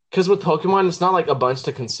because with Pokemon, it's not like a bunch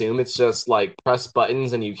to consume. It's just like press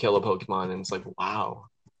buttons and you kill a Pokemon, and it's like wow.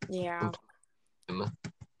 Yeah.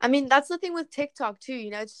 I mean, that's the thing with TikTok too. You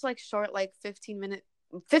know, it's just like short, like 15 second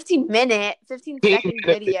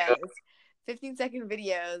videos, 15-second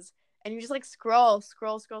videos, and you just like scroll,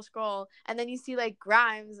 and then you see like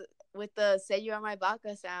Grimes with the "Say You Are My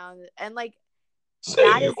Baka" sound, and like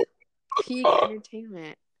that is peak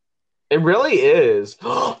entertainment. It really is.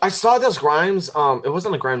 I saw this Grimes. It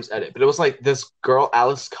wasn't a Grimes edit, but it was like this girl,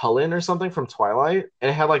 Alice Cullen or something from Twilight, and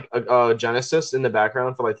it had like a Genesis in the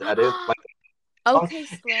background for like the edit. Like, Okay, it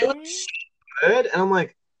Slay. looks so good, and I'm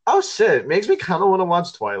like, oh shit, makes me kind of want to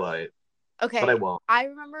watch Twilight, but I Okay, won't. I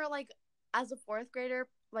remember like as a fourth grader,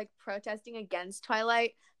 like protesting against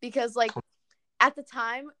Twilight because like at the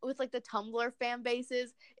time with like the Tumblr fan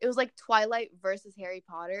bases, it was like Twilight versus Harry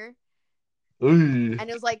Potter. Ooh. And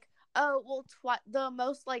it was like, oh well, the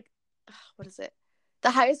most like, what is it? The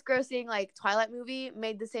highest grossing like Twilight movie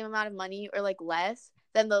made the same amount of money or like less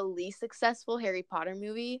than the least successful Harry Potter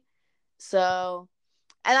movie. So,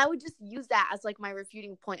 and I would just use that as like my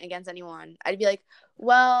refuting point against anyone. I'd be like,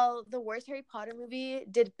 well, the worst Harry Potter movie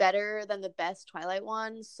did better than the best Twilight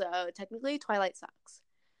one, so technically Twilight sucks.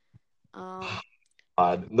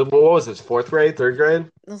 What was this? Fourth grade, third grade?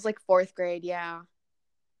 It was like fourth grade, yeah.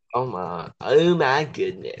 Oh my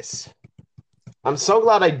goodness. I'm so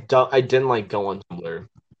glad I didn't like go on Tumblr,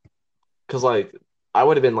 because like I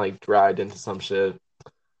would have been like dragged into some shit.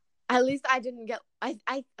 At least I didn't get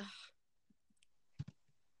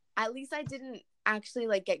at least I didn't actually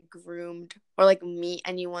like get groomed or like meet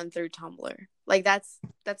anyone through Tumblr. Like that's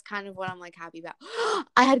kind of what I'm like happy about.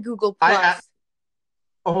 I had Google Plus.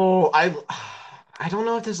 I I don't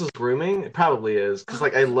know if this is grooming. It probably is, because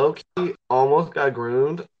like I low key almost got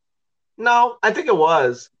groomed. No, I think it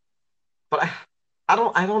was, but I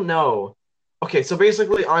don't know. Okay, so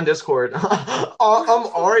basically on Discord, I'm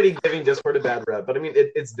already giving Discord a bad rep, but I mean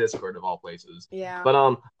it's Discord of all places. Yeah. But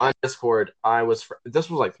on Discord, this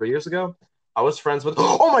was like 3 years ago. I was friends with.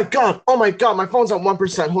 Oh my god, my phone's on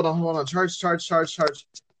 1%. Hold on, charge.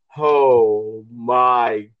 Oh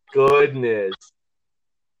my goodness,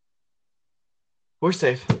 we're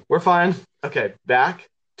safe, we're fine. Okay, back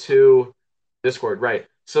to Discord, right?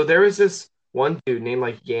 So there was this one dude named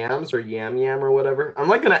like Yams or Yam Yam or whatever. I'm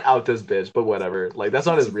like gonna out this bitch, but whatever. Like that's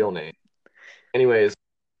not his real name. Anyways,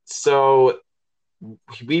 so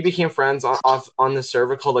we became friends on the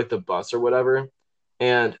server called like the Bus or whatever.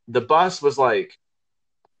 And the Bus was like,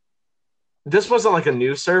 this wasn't like a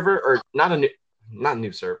new server or not a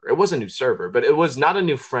new server. It was a new server, but it was not a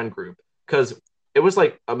new friend group because it was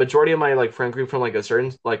like a majority of my like friend group from like a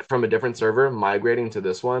certain like from a different server migrating to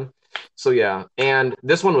this one. So yeah, and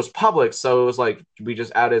this one was public, so it was like we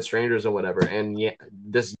just added strangers or whatever. And yeah,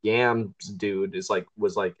 this Yams dude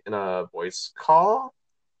was like in a voice call.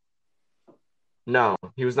 No,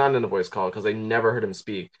 he was not in a voice call because I never heard him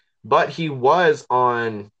speak. But he was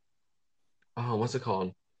on, oh, what's it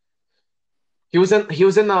called? He was in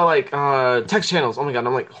the like text channels. Oh my god,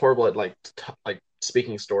 I'm like horrible at like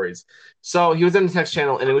speaking stories. So he was in the text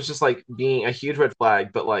channel and it was just like being a huge red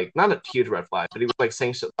flag, but like not a huge red flag, but he was like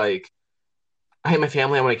saying shit like, I hate my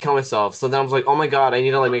family, I'm gonna kill myself. So then I was like, oh my god, I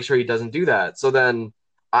need to like make sure he doesn't do that. So then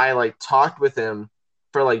I like talked with him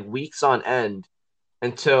for like weeks on end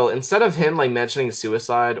until instead of him like mentioning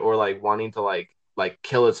suicide or like wanting to like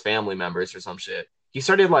kill his family members or some shit, he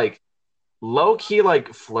started like low key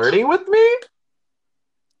like flirting with me.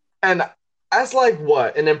 And as like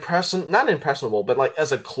what an impression, not impressionable, but like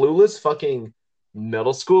as a clueless fucking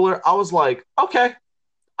middle schooler, I was like, okay.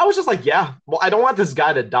 I was just like, yeah, well, I don't want this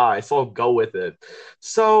guy to die, so I'll go with it.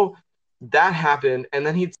 So that happened, and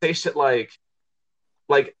then he'd say shit like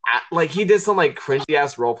he did some like cringy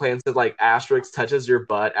ass role play and said like asterisk touches your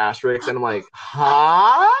butt asterisk, and I'm like,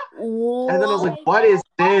 huh? And then I was like, What? what is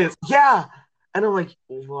this? Yeah. And I'm like,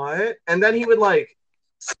 what? And then he would like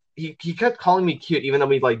he kept calling me cute even though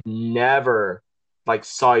we like never like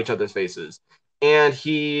saw each other's faces. And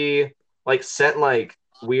he like sent like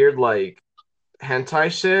weird like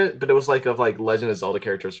hentai shit, but it was like of like Legend of Zelda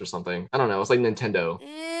characters or something. I don't know. It was like Nintendo.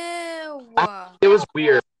 Ew. It was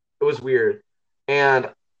weird. It was weird. And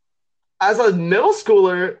as a middle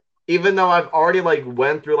schooler, even though I've already like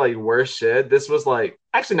went through like worse shit, this was like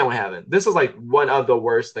actually no, I haven't. This was like one of the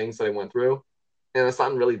worst things that I went through, and it's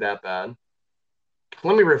not really that bad.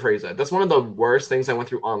 Let me rephrase that. That's one of the worst things I went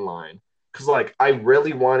through online because like I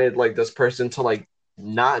really wanted like this person to like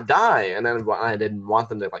not die, and then I didn't want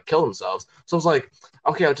them to like kill themselves. So I was like,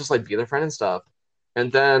 okay, I'll just like be their friend and stuff.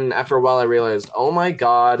 And then after a while, I realized, oh my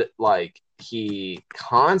god, like he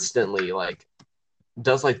constantly like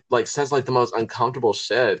does like says like the most uncomfortable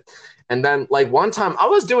shit. And then like one time I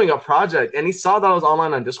was doing a project and he saw that I was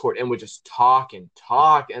online on Discord and would just talk and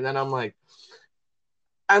talk. And then I'm like,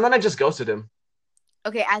 and then I just ghosted him.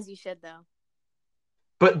 Okay, as you should though.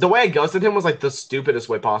 But the way I ghosted him was like the stupidest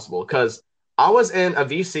way possible because I was in a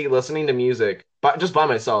VC listening to music, but just by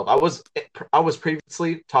myself. I was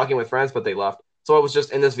previously talking with friends, but they left, so I was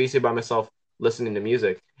just in this VC by myself listening to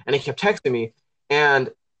music. And he kept texting me, and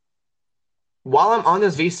while I'm on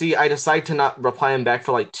this VC, I decide to not reply him back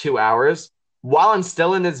for like 2 hours while I'm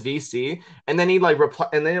still in this VC, and then he like reply,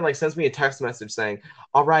 and then he like sends me a text message saying,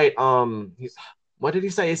 "All right, what did he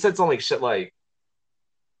say? He said something like shit like,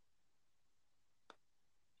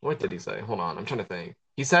 what did he say? Hold on, I'm trying to think.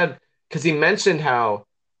 He said because he mentioned how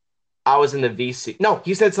I was in the VC. No,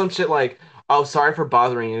 he said some shit like, "Oh, sorry for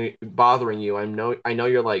bothering you. I know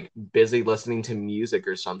you're like busy listening to music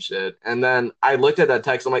or some shit." And then I looked at that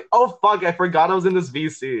text. I'm like, "Oh fuck, I forgot I was in this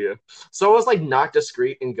VC." So I was like not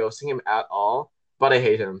discreet in ghosting him at all, but I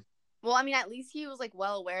hate him. Well, I mean, at least he was like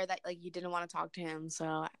well aware that like you didn't want to talk to him.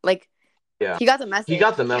 So like Yeah, he got the he message.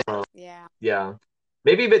 got the memo. Yeah. Yeah,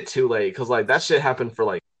 maybe a bit too late because like that shit happened for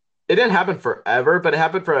like it didn't happen forever, but it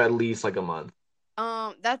happened for at least like a month.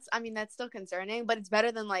 That's I mean that's still concerning, but it's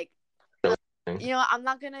better than like I'm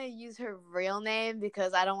not gonna use her real name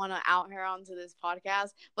because I don't want to out her onto this podcast,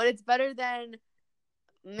 but it's better than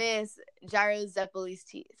Miss Gyro Zeppeli's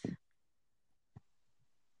teeth.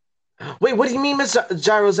 Wait, what do you mean, Miss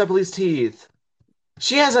Gyro Zeppeli's teeth?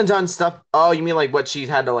 She hasn't done stuff. Oh, you mean like what she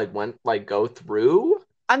had to like went like go through?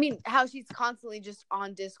 I mean, how she's constantly just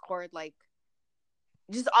on Discord, like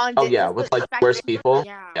just on Oh yeah, just with the like fact worse that people.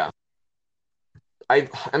 yeah. Yeah, I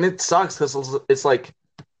and it sucks because it's like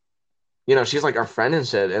she's like our friend and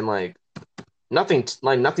shit, and like nothing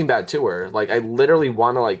bad to her. Like I literally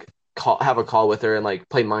want to like have a call with her and like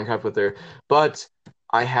play Minecraft with her, but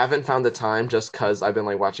I haven't found the time just because I've been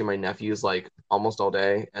like watching my nephews like almost all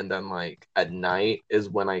day, and then like at night is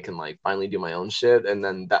when I can like finally do my own shit, and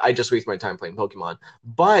then I just waste my time playing Pokemon.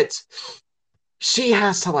 But she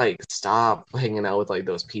has to like stop hanging out with like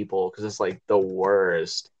those people because it's like the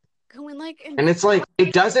worst. Going like And it's like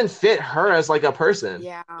it doesn't fit her as like a person.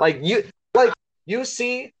 yeah. Like you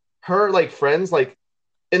see her like friends like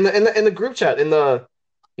in the group chat in the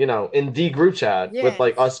group chat with Yes.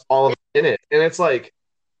 like us all in it. And it's like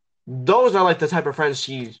those are like the type of friends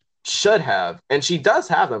she should have. And she does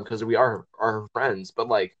have them because we are her friends. But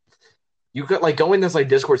like you could like go in this like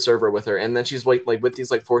Discord server with her and then she's like with these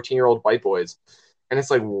like 14-year-old white boys. And it's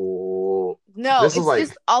like whoa, No, this is it's like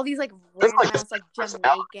just all these like this is random like ass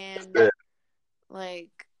like Jamaican like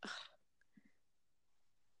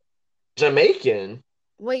Jamaican.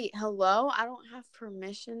 wait, hello? I don't have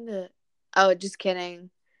permission to Oh, just kidding.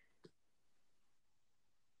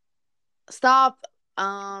 Stop.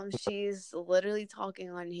 She's literally talking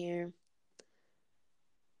on here.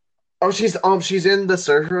 Oh, she's in the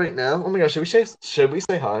server right now. Oh my gosh, should we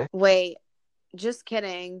say hi? Wait, just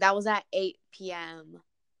kidding. That was at 8 p.m.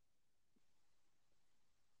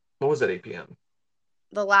 What was it, 8 p.m.?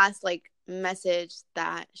 The last like message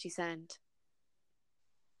that she sent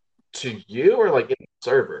To you or like in the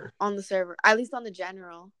server? on the server, at least on the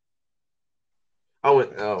general.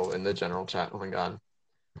 In the general chat. Oh my god.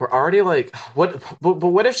 We're already like but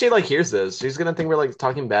what if she like hears this? She's gonna think we're like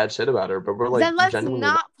talking bad shit about her, but we're like Then let's genuinely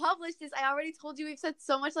not publish this. I already told you we've said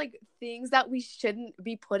so much like things that we shouldn't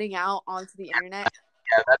be putting out onto the internet.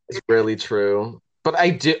 yeah, that is really true. But I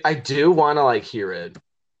do want to like hear it.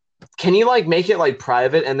 can you like make it like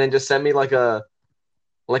private and then just send me like a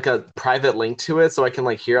private link to it so I can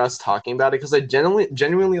like hear us talking about it? Because I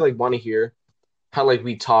genuinely like want to hear how like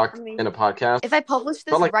we I talk in a mean, podcast. if I publish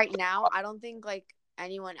But this like right now, I don't think like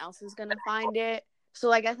anyone else is gonna find it.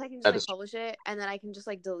 So I guess I can just that like is publish it and then I can just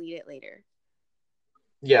like delete it later.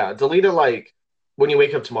 yeah, delete it like when you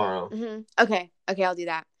wake up tomorrow. Okay. Okay, I'll do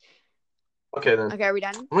that. Okay then. Okay, are we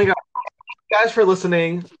done? Oh my god, guys for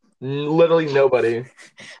listening. Literally nobody.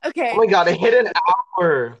 Oh Okay. my god, it hit an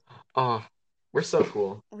hour. Oh, we're so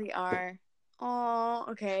cool. We are. Oh,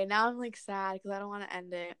 okay. Now I'm like sad because I don't want to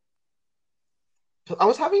end it. I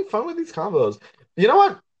was having fun with these combos. You know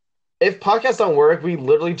what? If podcasts don't work, we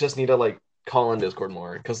literally just need to like call on Discord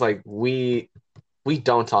more because like we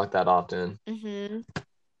don't talk that often.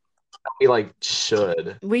 We like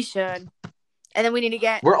should. We should. And then we need to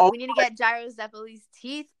get We're all. Gyro Zeppeli's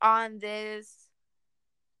teeth on this.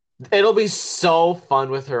 It'll be so fun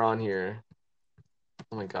with her on here.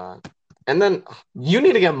 Oh my god! And then you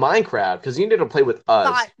need to get Minecraft because you need to play with us.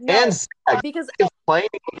 God, no, and Zach because is playing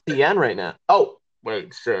with the end right now. Oh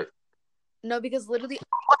wait, shit. No, because literally,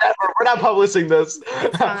 Whatever. We're not publishing this.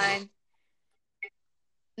 it's fine.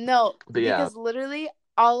 No, But yeah. because literally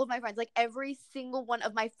all of my friends, like every single one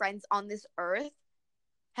of my friends on this earth,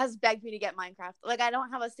 has begged me to get Minecraft. Like I don't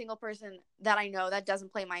have a single person that I know that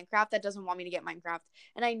doesn't play Minecraft that doesn't want me to get Minecraft,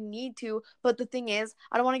 and I need to. But the thing is,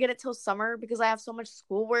 I don't want to get it till summer because I have so much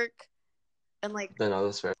schoolwork, and like No,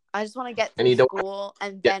 that's fair. I just want to get And through you don't- school,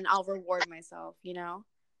 and then I'll reward myself. You know?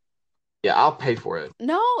 Yeah, I'll pay for it.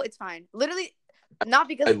 No, it's fine. Literally, not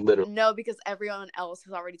because no, because everyone else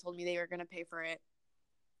has already told me they were gonna pay for it.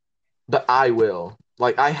 But I will.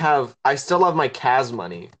 Like I still have my Kaz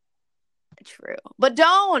money. True, but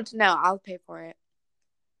don't. No, I'll pay for it.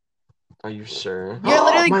 Are you sure? You're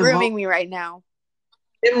literally grooming me right now.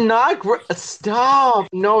 I'm not. Stop.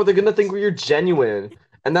 No, they're gonna think we're genuine,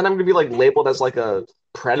 and then I'm gonna be like labeled as like a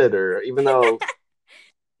predator, even though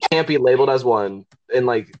I can't be labeled as one. And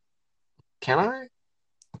like, can I?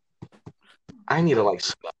 I need to like.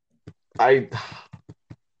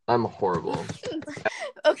 I'm horrible.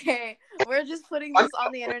 Okay, we're just putting this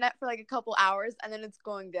on the internet for like a couple hours, and then it's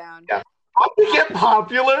going down. Yeah. How we get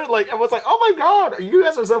popular? Like everyone's like, "Oh my god, you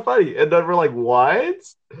guys are so funny," and then we're like, "What?"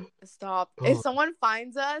 Stop! If someone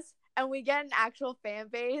finds us and we get an actual fan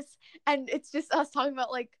base, and it's just us talking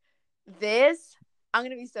about like this, I'm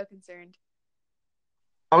gonna be so concerned.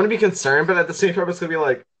 I'm gonna be concerned, but at the same time, it's gonna be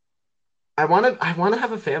like, I want to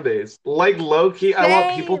have a fan base, like low key. Same.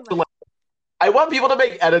 I want people to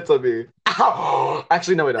make edits of me.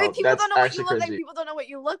 Actually, no, we don't. People That's don't know actually what you look cringy. like. People don't know what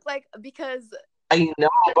you look like because I know,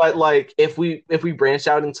 but like if we branch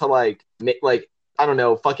out into like I don't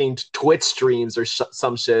know, fucking Twitch streams or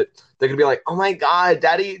some shit, they're gonna be like, "Oh my god,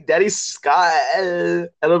 Daddy Scott," and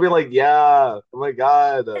it'll be like, "Yeah, oh my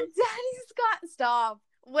god, Daddy Scott." Stop.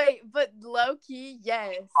 Wait, but low key,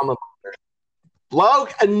 yes. I'm a low.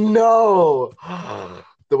 No,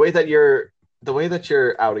 the way that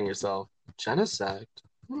you're outing yourself, Genesect.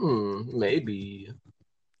 Maybe.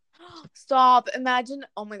 Stop. Imagine.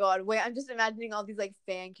 Oh my god. Wait, I'm just imagining all these like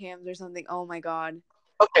fan cams or something. Oh my god.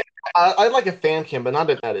 Okay, I like a fan cam, but not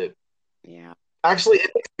an edit. Yeah. Actually,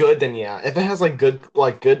 if it's good, then yeah. If it has like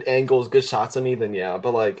good angles, good shots of me, then yeah.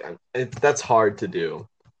 But like, that's hard to do,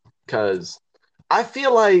 because I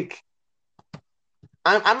feel like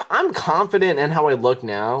I'm confident in how I look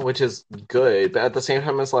now, which is good. But at the same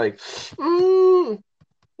time, it's like,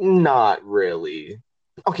 not really.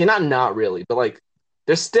 Okay, not really, but like,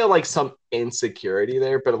 there's still like some insecurity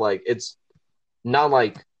there. But like, it's not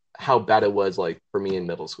like how bad it was like for me in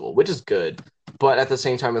middle school, which is good. But at the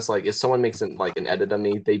same time, it's like if someone makes an edit of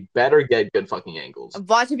me, they better get good fucking angles.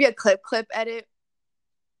 Watch it be a clip edit.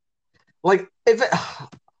 Like if it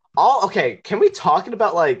all okay, can we talk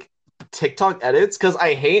about like TikTok edits? Because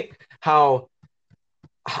I hate how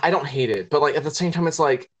I don't hate it, but like at the same time, it's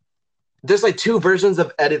like there's like two versions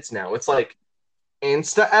of edits now. It's like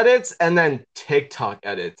Insta edits and then TikTok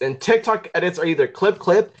edits. And TikTok edits are either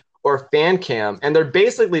clip or fan cam, and they're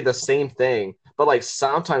basically the same thing. But like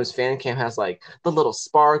sometimes fan cam has like the little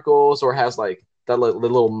sparkles or has like the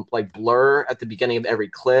little like blur at the beginning of every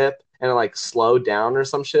clip and it, like slow down or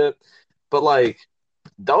some shit. But like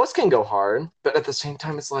those can go hard, but at the same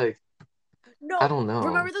time it's like no, I don't know.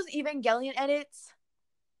 Remember those Evangelion edits?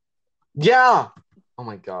 Yeah. Oh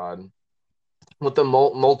my god. With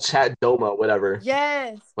the chat Doma, whatever.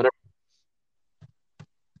 Yes. Whatever.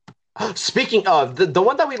 Speaking of the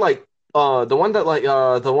one that we like, the one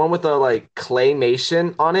with the like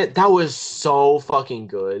claymation on it, that was so fucking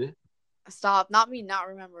good. Stop! Not me not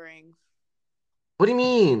remembering. What do you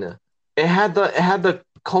mean? It had the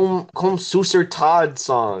Kom Suser Todd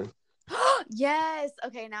song. Yes.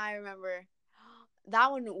 Okay, now I remember.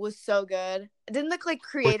 That one was so good. Didn't the like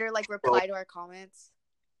creator like reply to our comments?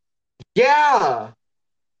 Yeah,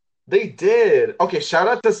 they did. Okay, shout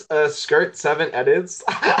out to Skirt 7 Edits.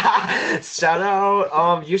 Shout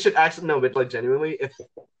out. You should actually know, but like genuinely, if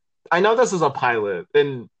I know this is a pilot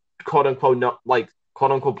and quote unquote no like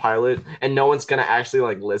quote unquote pilot, and no one's gonna actually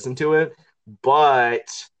like listen to it,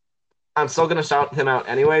 but I'm still gonna shout him out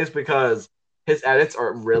anyways because his edits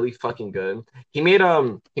are really fucking good. He made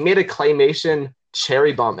a claymation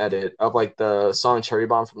cherry bomb edit of like the song Cherry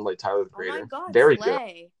Bomb from like Tyler the Oh my Creator. god, Very good.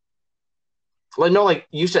 slay. Like no, like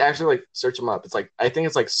you should actually like search him up. It's like I think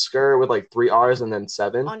it's like Skr with like 3 R's and then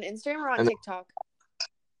 7 On Instagram or on and TikTok?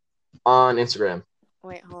 on Instagram.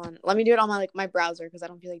 Wait, hold on. Let me do it on my like my browser because I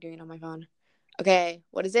don't feel like doing it on my phone. Okay,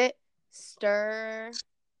 what is it? Stir.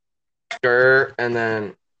 Skr and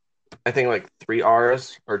then I think like 3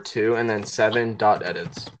 R's or 2 and then 7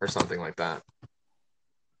 .edits or something like that.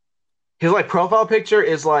 His like profile picture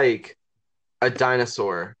is like a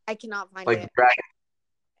dinosaur. I cannot find Like it. dragon.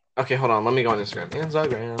 Okay, hold on. Let me go on Instagram.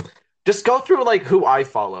 Instagram. Just go through like who I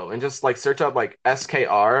follow and just like search up like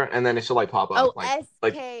SKR and then it should like pop up. Oh,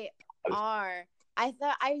 Like SKR. I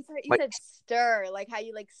thought you like said stir, like how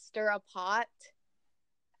you like stir a pot.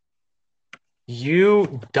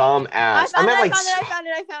 you dumb I ass. I found it, meant I like found it, I found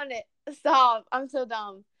it, I found it. Stop. I'm so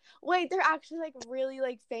dumb. Wait, they're actually like really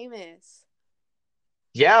like famous.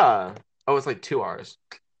 yeah. Oh, it's like 2 R's.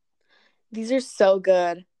 These are so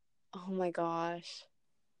good. Oh my gosh.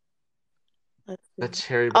 Let's The see.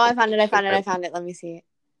 cherry Oh, bomb. I found it, I found it, I found it. Let me see it.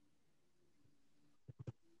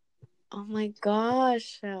 Oh my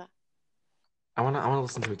gosh. I wanna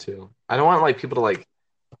listen to it too. I don't want like people to like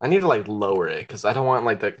I need to like lower it because I don't want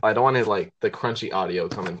it like the crunchy audio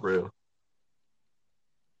coming through.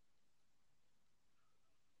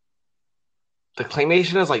 The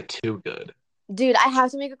claymation is like too good. Dude, I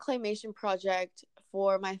have to make a claymation project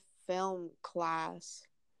for my film class.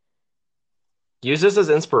 Use this as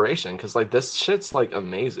inspiration because like this shit's like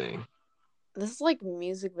amazing. This is like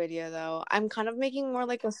music video though. I'm kind of making more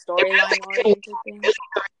like a storyline oriented thing.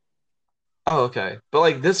 Oh, okay. But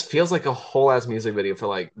like this feels like a whole ass music video for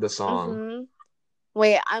like the song. Mm-hmm.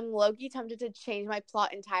 Wait, I'm low-key tempted to change my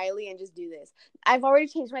plot entirely and just do this. I've already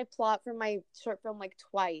changed my plot for my short film like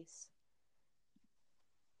twice.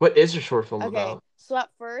 What is your short film Okay, about? so at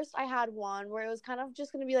first I had one where it was kind of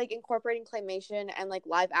just going to be like incorporating claymation and like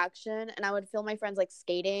live action, and I would film my friends like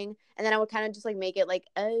skating, and then I would kind of just like make it like,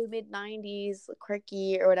 oh, mid-90s,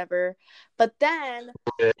 quirky or whatever. But then,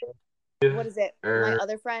 what is it? My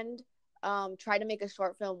other friend tried to make a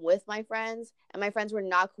short film with my friends, and my friends were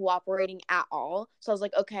not cooperating at all. So I was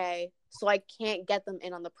like, okay, so I can't get them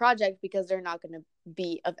in on the project because they're not going to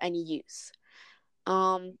be of any use.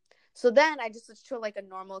 So then I just switched to like a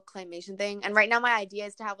normal claymation thing. And right now my idea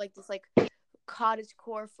is to have like this like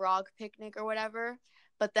cottagecore frog picnic or whatever.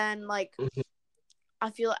 But then like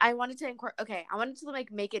I feel I wanted to I wanted to like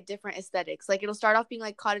make it different aesthetics. Like it'll start off being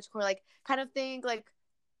like cottagecore, like kind of thing like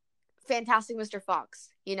Fantastic Mr. Fox,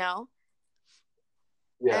 you know?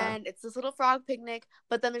 Yeah. And it's this little frog picnic,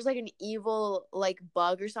 but then there's like an evil like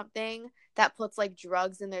bug or something that puts like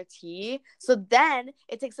drugs in their tea. So then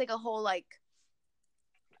it takes like a whole like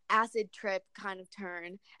acid trip kind of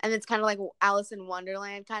turn, and it's kind of like Alice in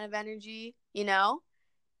Wonderland kind of energy, you know?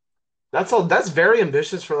 That's very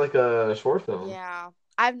ambitious for like a short film. Yeah,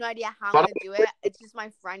 I have no idea how I'm But gonna do it. It's just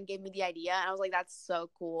my friend gave me the idea and I was like, that's so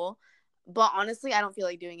cool. But honestly, I don't feel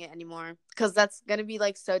like doing it anymore because that's gonna be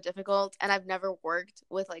like so difficult, and I've never worked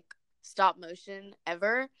with like stop motion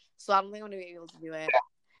ever, so I don't think I'm gonna be able to do it.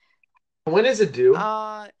 when is it due?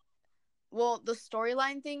 Well, the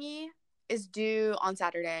storyline thingy is due on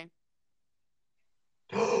Saturday.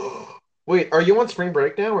 Wait, are you on spring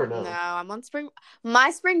break now or No, no? I'm on spring.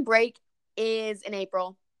 My spring break is in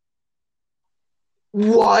April.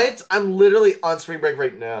 What? I'm literally on spring break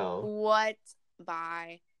right now. What?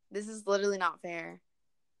 Bye. This is literally not fair.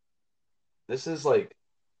 This is like,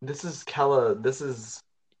 this is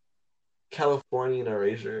Californian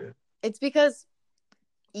erasure. It's because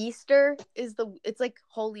Easter is it's like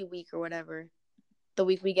Holy Week or whatever. The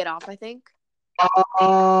week we get off, I think.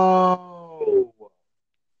 Oh.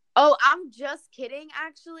 Oh, I'm just kidding,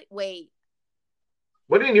 actually. Wait.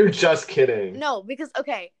 What do you mean you're just kidding? No, because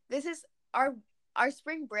okay, this is our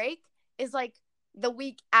spring break is like the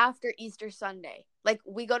week after Easter Sunday. Like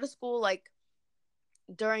we go to school like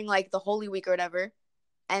during like the Holy Week or whatever,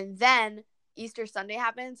 and then Easter Sunday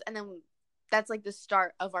happens, and then that's like the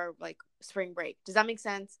start of our like spring break. Does that make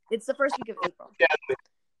sense? It's the first week of April. Yeah.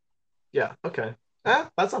 Yeah, okay.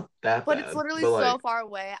 That's not that But it's bad. literally But so like, far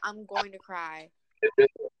away. I'm going to cry.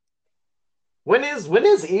 when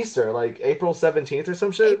is Easter? Like April 17th or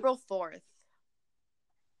some shit? April 4th.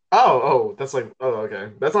 Oh, that's like, oh,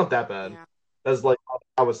 okay. That's not that bad. Yeah. That's like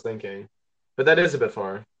I was thinking, but that is a bit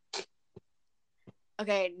far.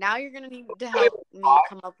 Okay, now you're gonna need to help me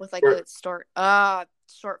come up with like a short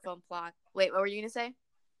film plot. Wait, what were you gonna say?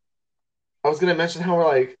 I was gonna mention how we're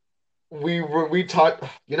like we taught.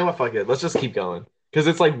 You know what? Fuck it. Let's just keep going because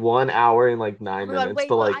it's like 1 hour and like Oh nine my god, minutes. wait,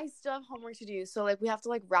 But but like, I still have homework to do, so like we have to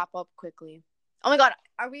like wrap up quickly. Oh my god,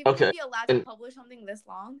 are we even gonna okay, be allowed to and publish something this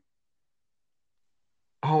long?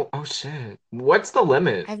 oh shit. What's the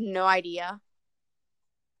limit? I have no idea.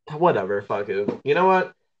 Whatever. Fuck it. You know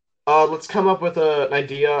what? Let's come up with an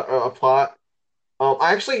idea or a plot.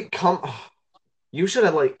 I actually come. You should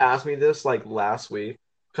have like asked me this like last week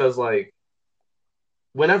because like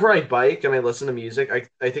whenever I bike and I listen to music,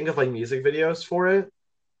 I think of like music videos for it.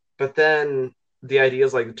 But then the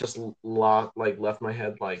ideas like just left my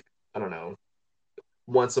head like I don't know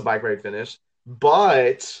once the bike ride finished.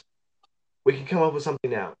 But we can come up with something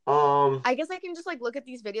now. I guess I can just like look at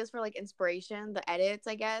these videos for like inspiration, the edits,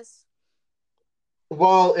 I guess.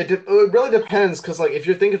 Well, it really depends because like if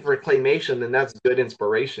you're thinking for claymation, then that's good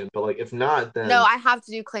inspiration. But like if not, No, then I have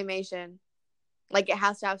to do claymation. Like it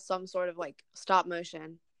has to have some sort of like stop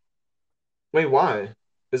motion. wait, why?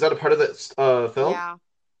 Is that a part of the film? Yeah.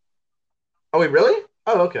 Oh wait, really?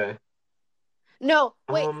 Oh okay. No,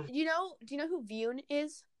 wait. Um, Do you know who Vune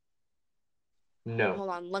is? no. Hold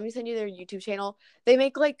on. Let me send you their YouTube channel. They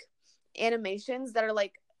make like animations that are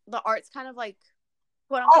like the art's kind of like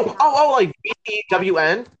quote unquote Like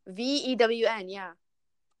VEWN? VEWN. Yeah.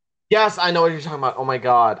 Yes, I know what you're talking about. Oh my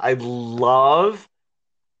God. I love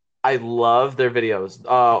their videos.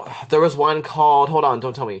 There was one called, hold on,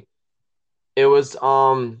 don't tell me. It was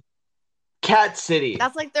Cat City.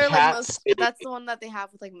 That's like their like Cat most. City. That's the one that they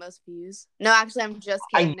have with like most views. No, actually, I'm just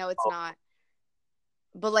I kidding. know. No, it's not.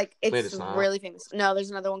 But like, Wait, it's it's not. really famous. No,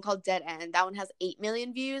 there's another one called Dead End. That one has 8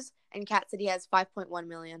 million views, and Cat City has 5.1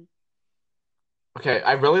 million. Okay,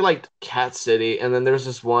 I really liked Cat City, and then there's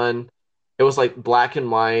this one. It was like black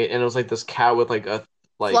and white, and it was like this cat with like a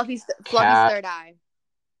like Fluffy's cat. third eye.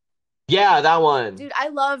 Yeah, that one. Dude,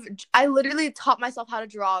 I literally taught myself how to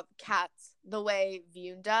draw cats the way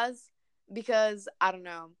Vune does because I don't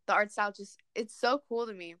know. The art style it's so cool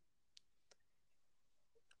to me.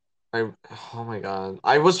 I oh my God.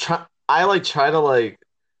 I like try to like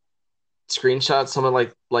screenshot someone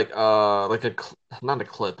like not a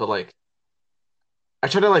clip, but like I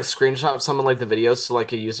try to like screenshot some of like the videos so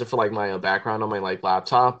like I use it for like my background on my like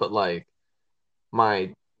laptop, but like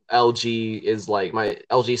my LG is like my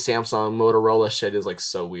LG, Samsung, Motorola shit is like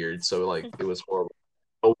so weird. So like it was horrible.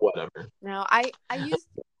 Oh whatever. No, I used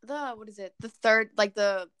the what is it? The third like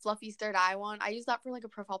the Fluffy's third eye one. I used that for like a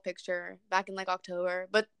profile picture back in like October,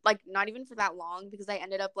 but like not even for that long because I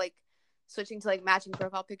ended up like switching to like matching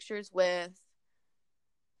profile pictures with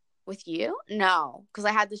you. No, because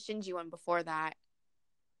I had the Shinji one before that.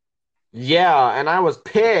 Yeah, and I was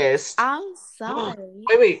pissed. I'm Wait, sorry.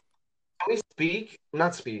 wait. Can we speak?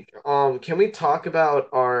 Not speak. Can we talk about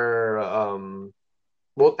our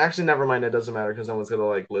well, actually, never mind. It doesn't matter because no one's gonna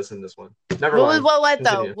like listen to this one. Never mind. What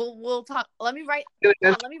though? Continue. We'll talk. Let me write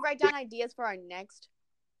down ideas for our next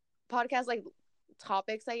podcast, like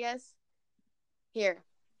topics, I guess. Here.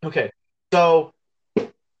 Okay. So,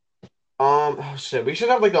 oh shit, we should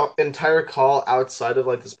have like an entire call outside of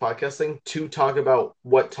like this podcast thing to talk about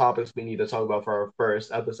what topics we need to talk about for our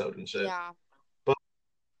first episode and shit. Yeah. But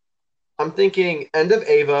I'm thinking end of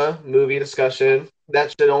Ava movie discussion.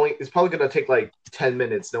 That should only it's probably gonna take like 10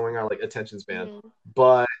 minutes knowing our like attention span. Mm-hmm.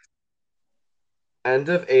 But end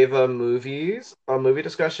of Ava movies, a movie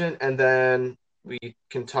discussion, and then we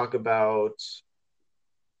can talk about.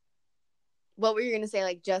 What were you gonna say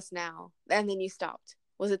like just now, and then you stopped?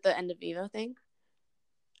 Was it the end of Vivo thing?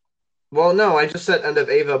 Well, no, I just said end of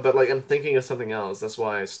Ava, but like I'm thinking of something else. That's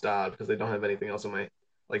why I stopped because I don't have anything else in my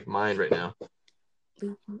like mind right now.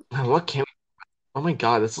 What can? Oh my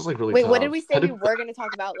God, this is like really Wait, tough. what did we say How we did were gonna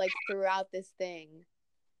talk about like throughout this thing?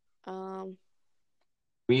 Um.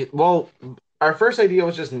 we? Well, our first idea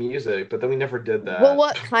was just music, but then we never did Well, that.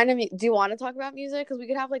 what kind of do you want to talk about music? Because we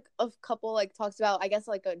could have like a couple like talks about, I guess,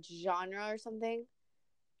 like a genre or something.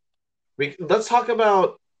 Let's talk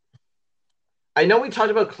about. I know we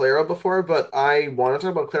talked about Claro before, but I want to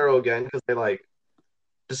talk about Claro again because they like,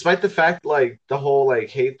 despite the fact like the whole like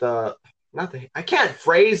hate the not the I can't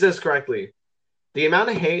phrase this correctly. The amount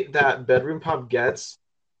of hate that Bedroom Pop gets,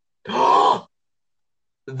 that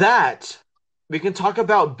we can talk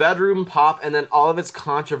about Bedroom Pop and then all of its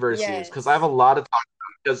controversies because I have a Yes. lot to talk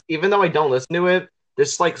about. Because even though I don't listen to it,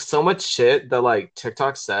 there's like so much shit that like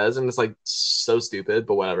TikTok says, and it's like so stupid,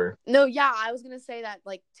 but whatever. No, yeah, I was gonna say that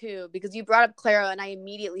like too because you brought up Claro and I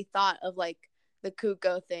immediately thought of like the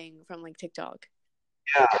Kuko thing from like TikTok.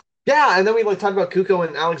 Yeah, yeah, and then we like talk about Kuko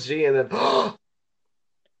and Alex G, and then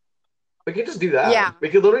we could just do that. Yeah. We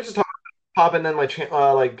could literally just talk Pop and then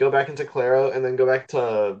like go back into Claro and then go back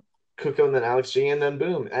to Kuko and then Alex G, and then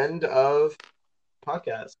boom, end of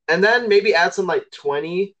podcast. And then maybe add some like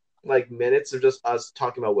 20 like minutes of just us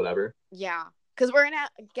talking about whatever. Yeah. Because we're gonna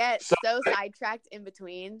get So so sidetracked in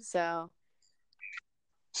between. So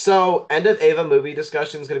so end of Ava movie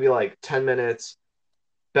discussion is gonna be like 10 minutes.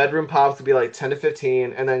 Bedroom Pops to be like 10 to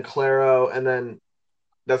 15, and then Claro, and then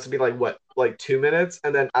that's to be like what, like 2 minutes,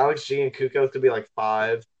 and then Alex G and Kuko to be like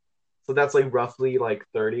 5. So that's like roughly like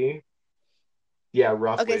 30. Yeah, okay,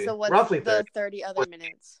 roughly. so what's Roughly 30. the 30 other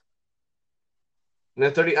minutes? And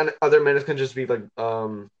then 30 other minutes can just be like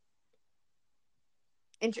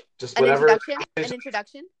Int- just an whatever. introduction? An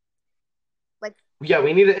introduction? Like Yeah,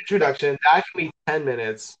 we need an introduction. That can be 10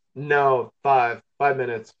 minutes. No, 5. 5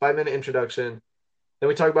 minutes. 5 minute introduction. Then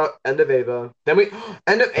we talk about end of Ava. Then we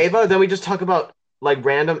end of Ava. Then we just talk about like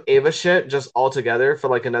random Ava shit just all together for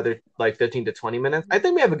like another like 15 to 20 minutes. I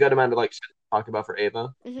think we have a good amount of like shit to talk about for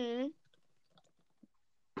Ava. mm-hmm.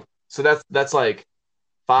 So that's like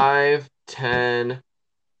 5, 10,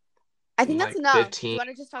 I think and that's like enough. Do you 15. want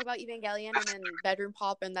to just talk about Evangelion and then Bedroom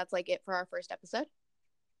Pop and that's like it for our first episode?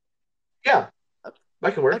 Yeah,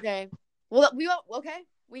 that can work. Okay. Okay.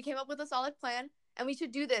 We came up with a solid plan and we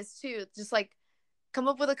should do this too. Just like come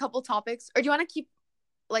up with a couple topics. Or do you want to keep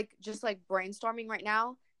like just like brainstorming right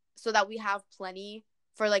now so that we have plenty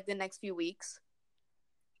for like the next few weeks?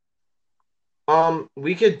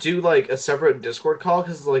 We could do like a separate Discord call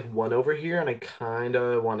because it's like one over here, and I kind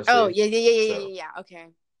of want to Oh, see. yeah, yeah, yeah, yeah, So yeah, yeah. Okay.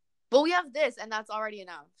 But we have this and that's already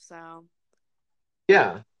enough. So,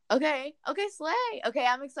 yeah, okay. Okay, slay. Okay,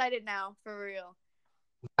 I'm excited now for real.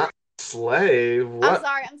 not slave. I'm What?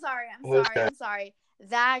 sorry. I'm sorry. I'm sorry. Okay. I'm sorry.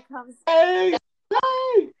 That comes Hey,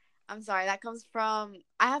 hey. I'm sorry. That comes from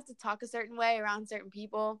I have to talk a certain way around certain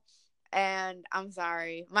people and I'm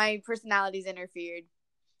sorry. My personality's interfered.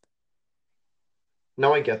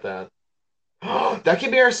 No, I get that. That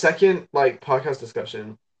could be our second like podcast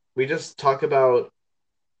discussion. We just talk about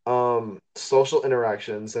social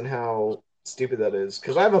interactions and how stupid that is.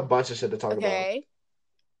 Because I have a bunch of shit to talk about. Okay.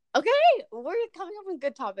 Okay. We're coming up with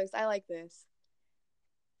good topics. I like this.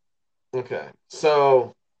 Okay,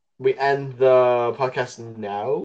 so we end the podcast now.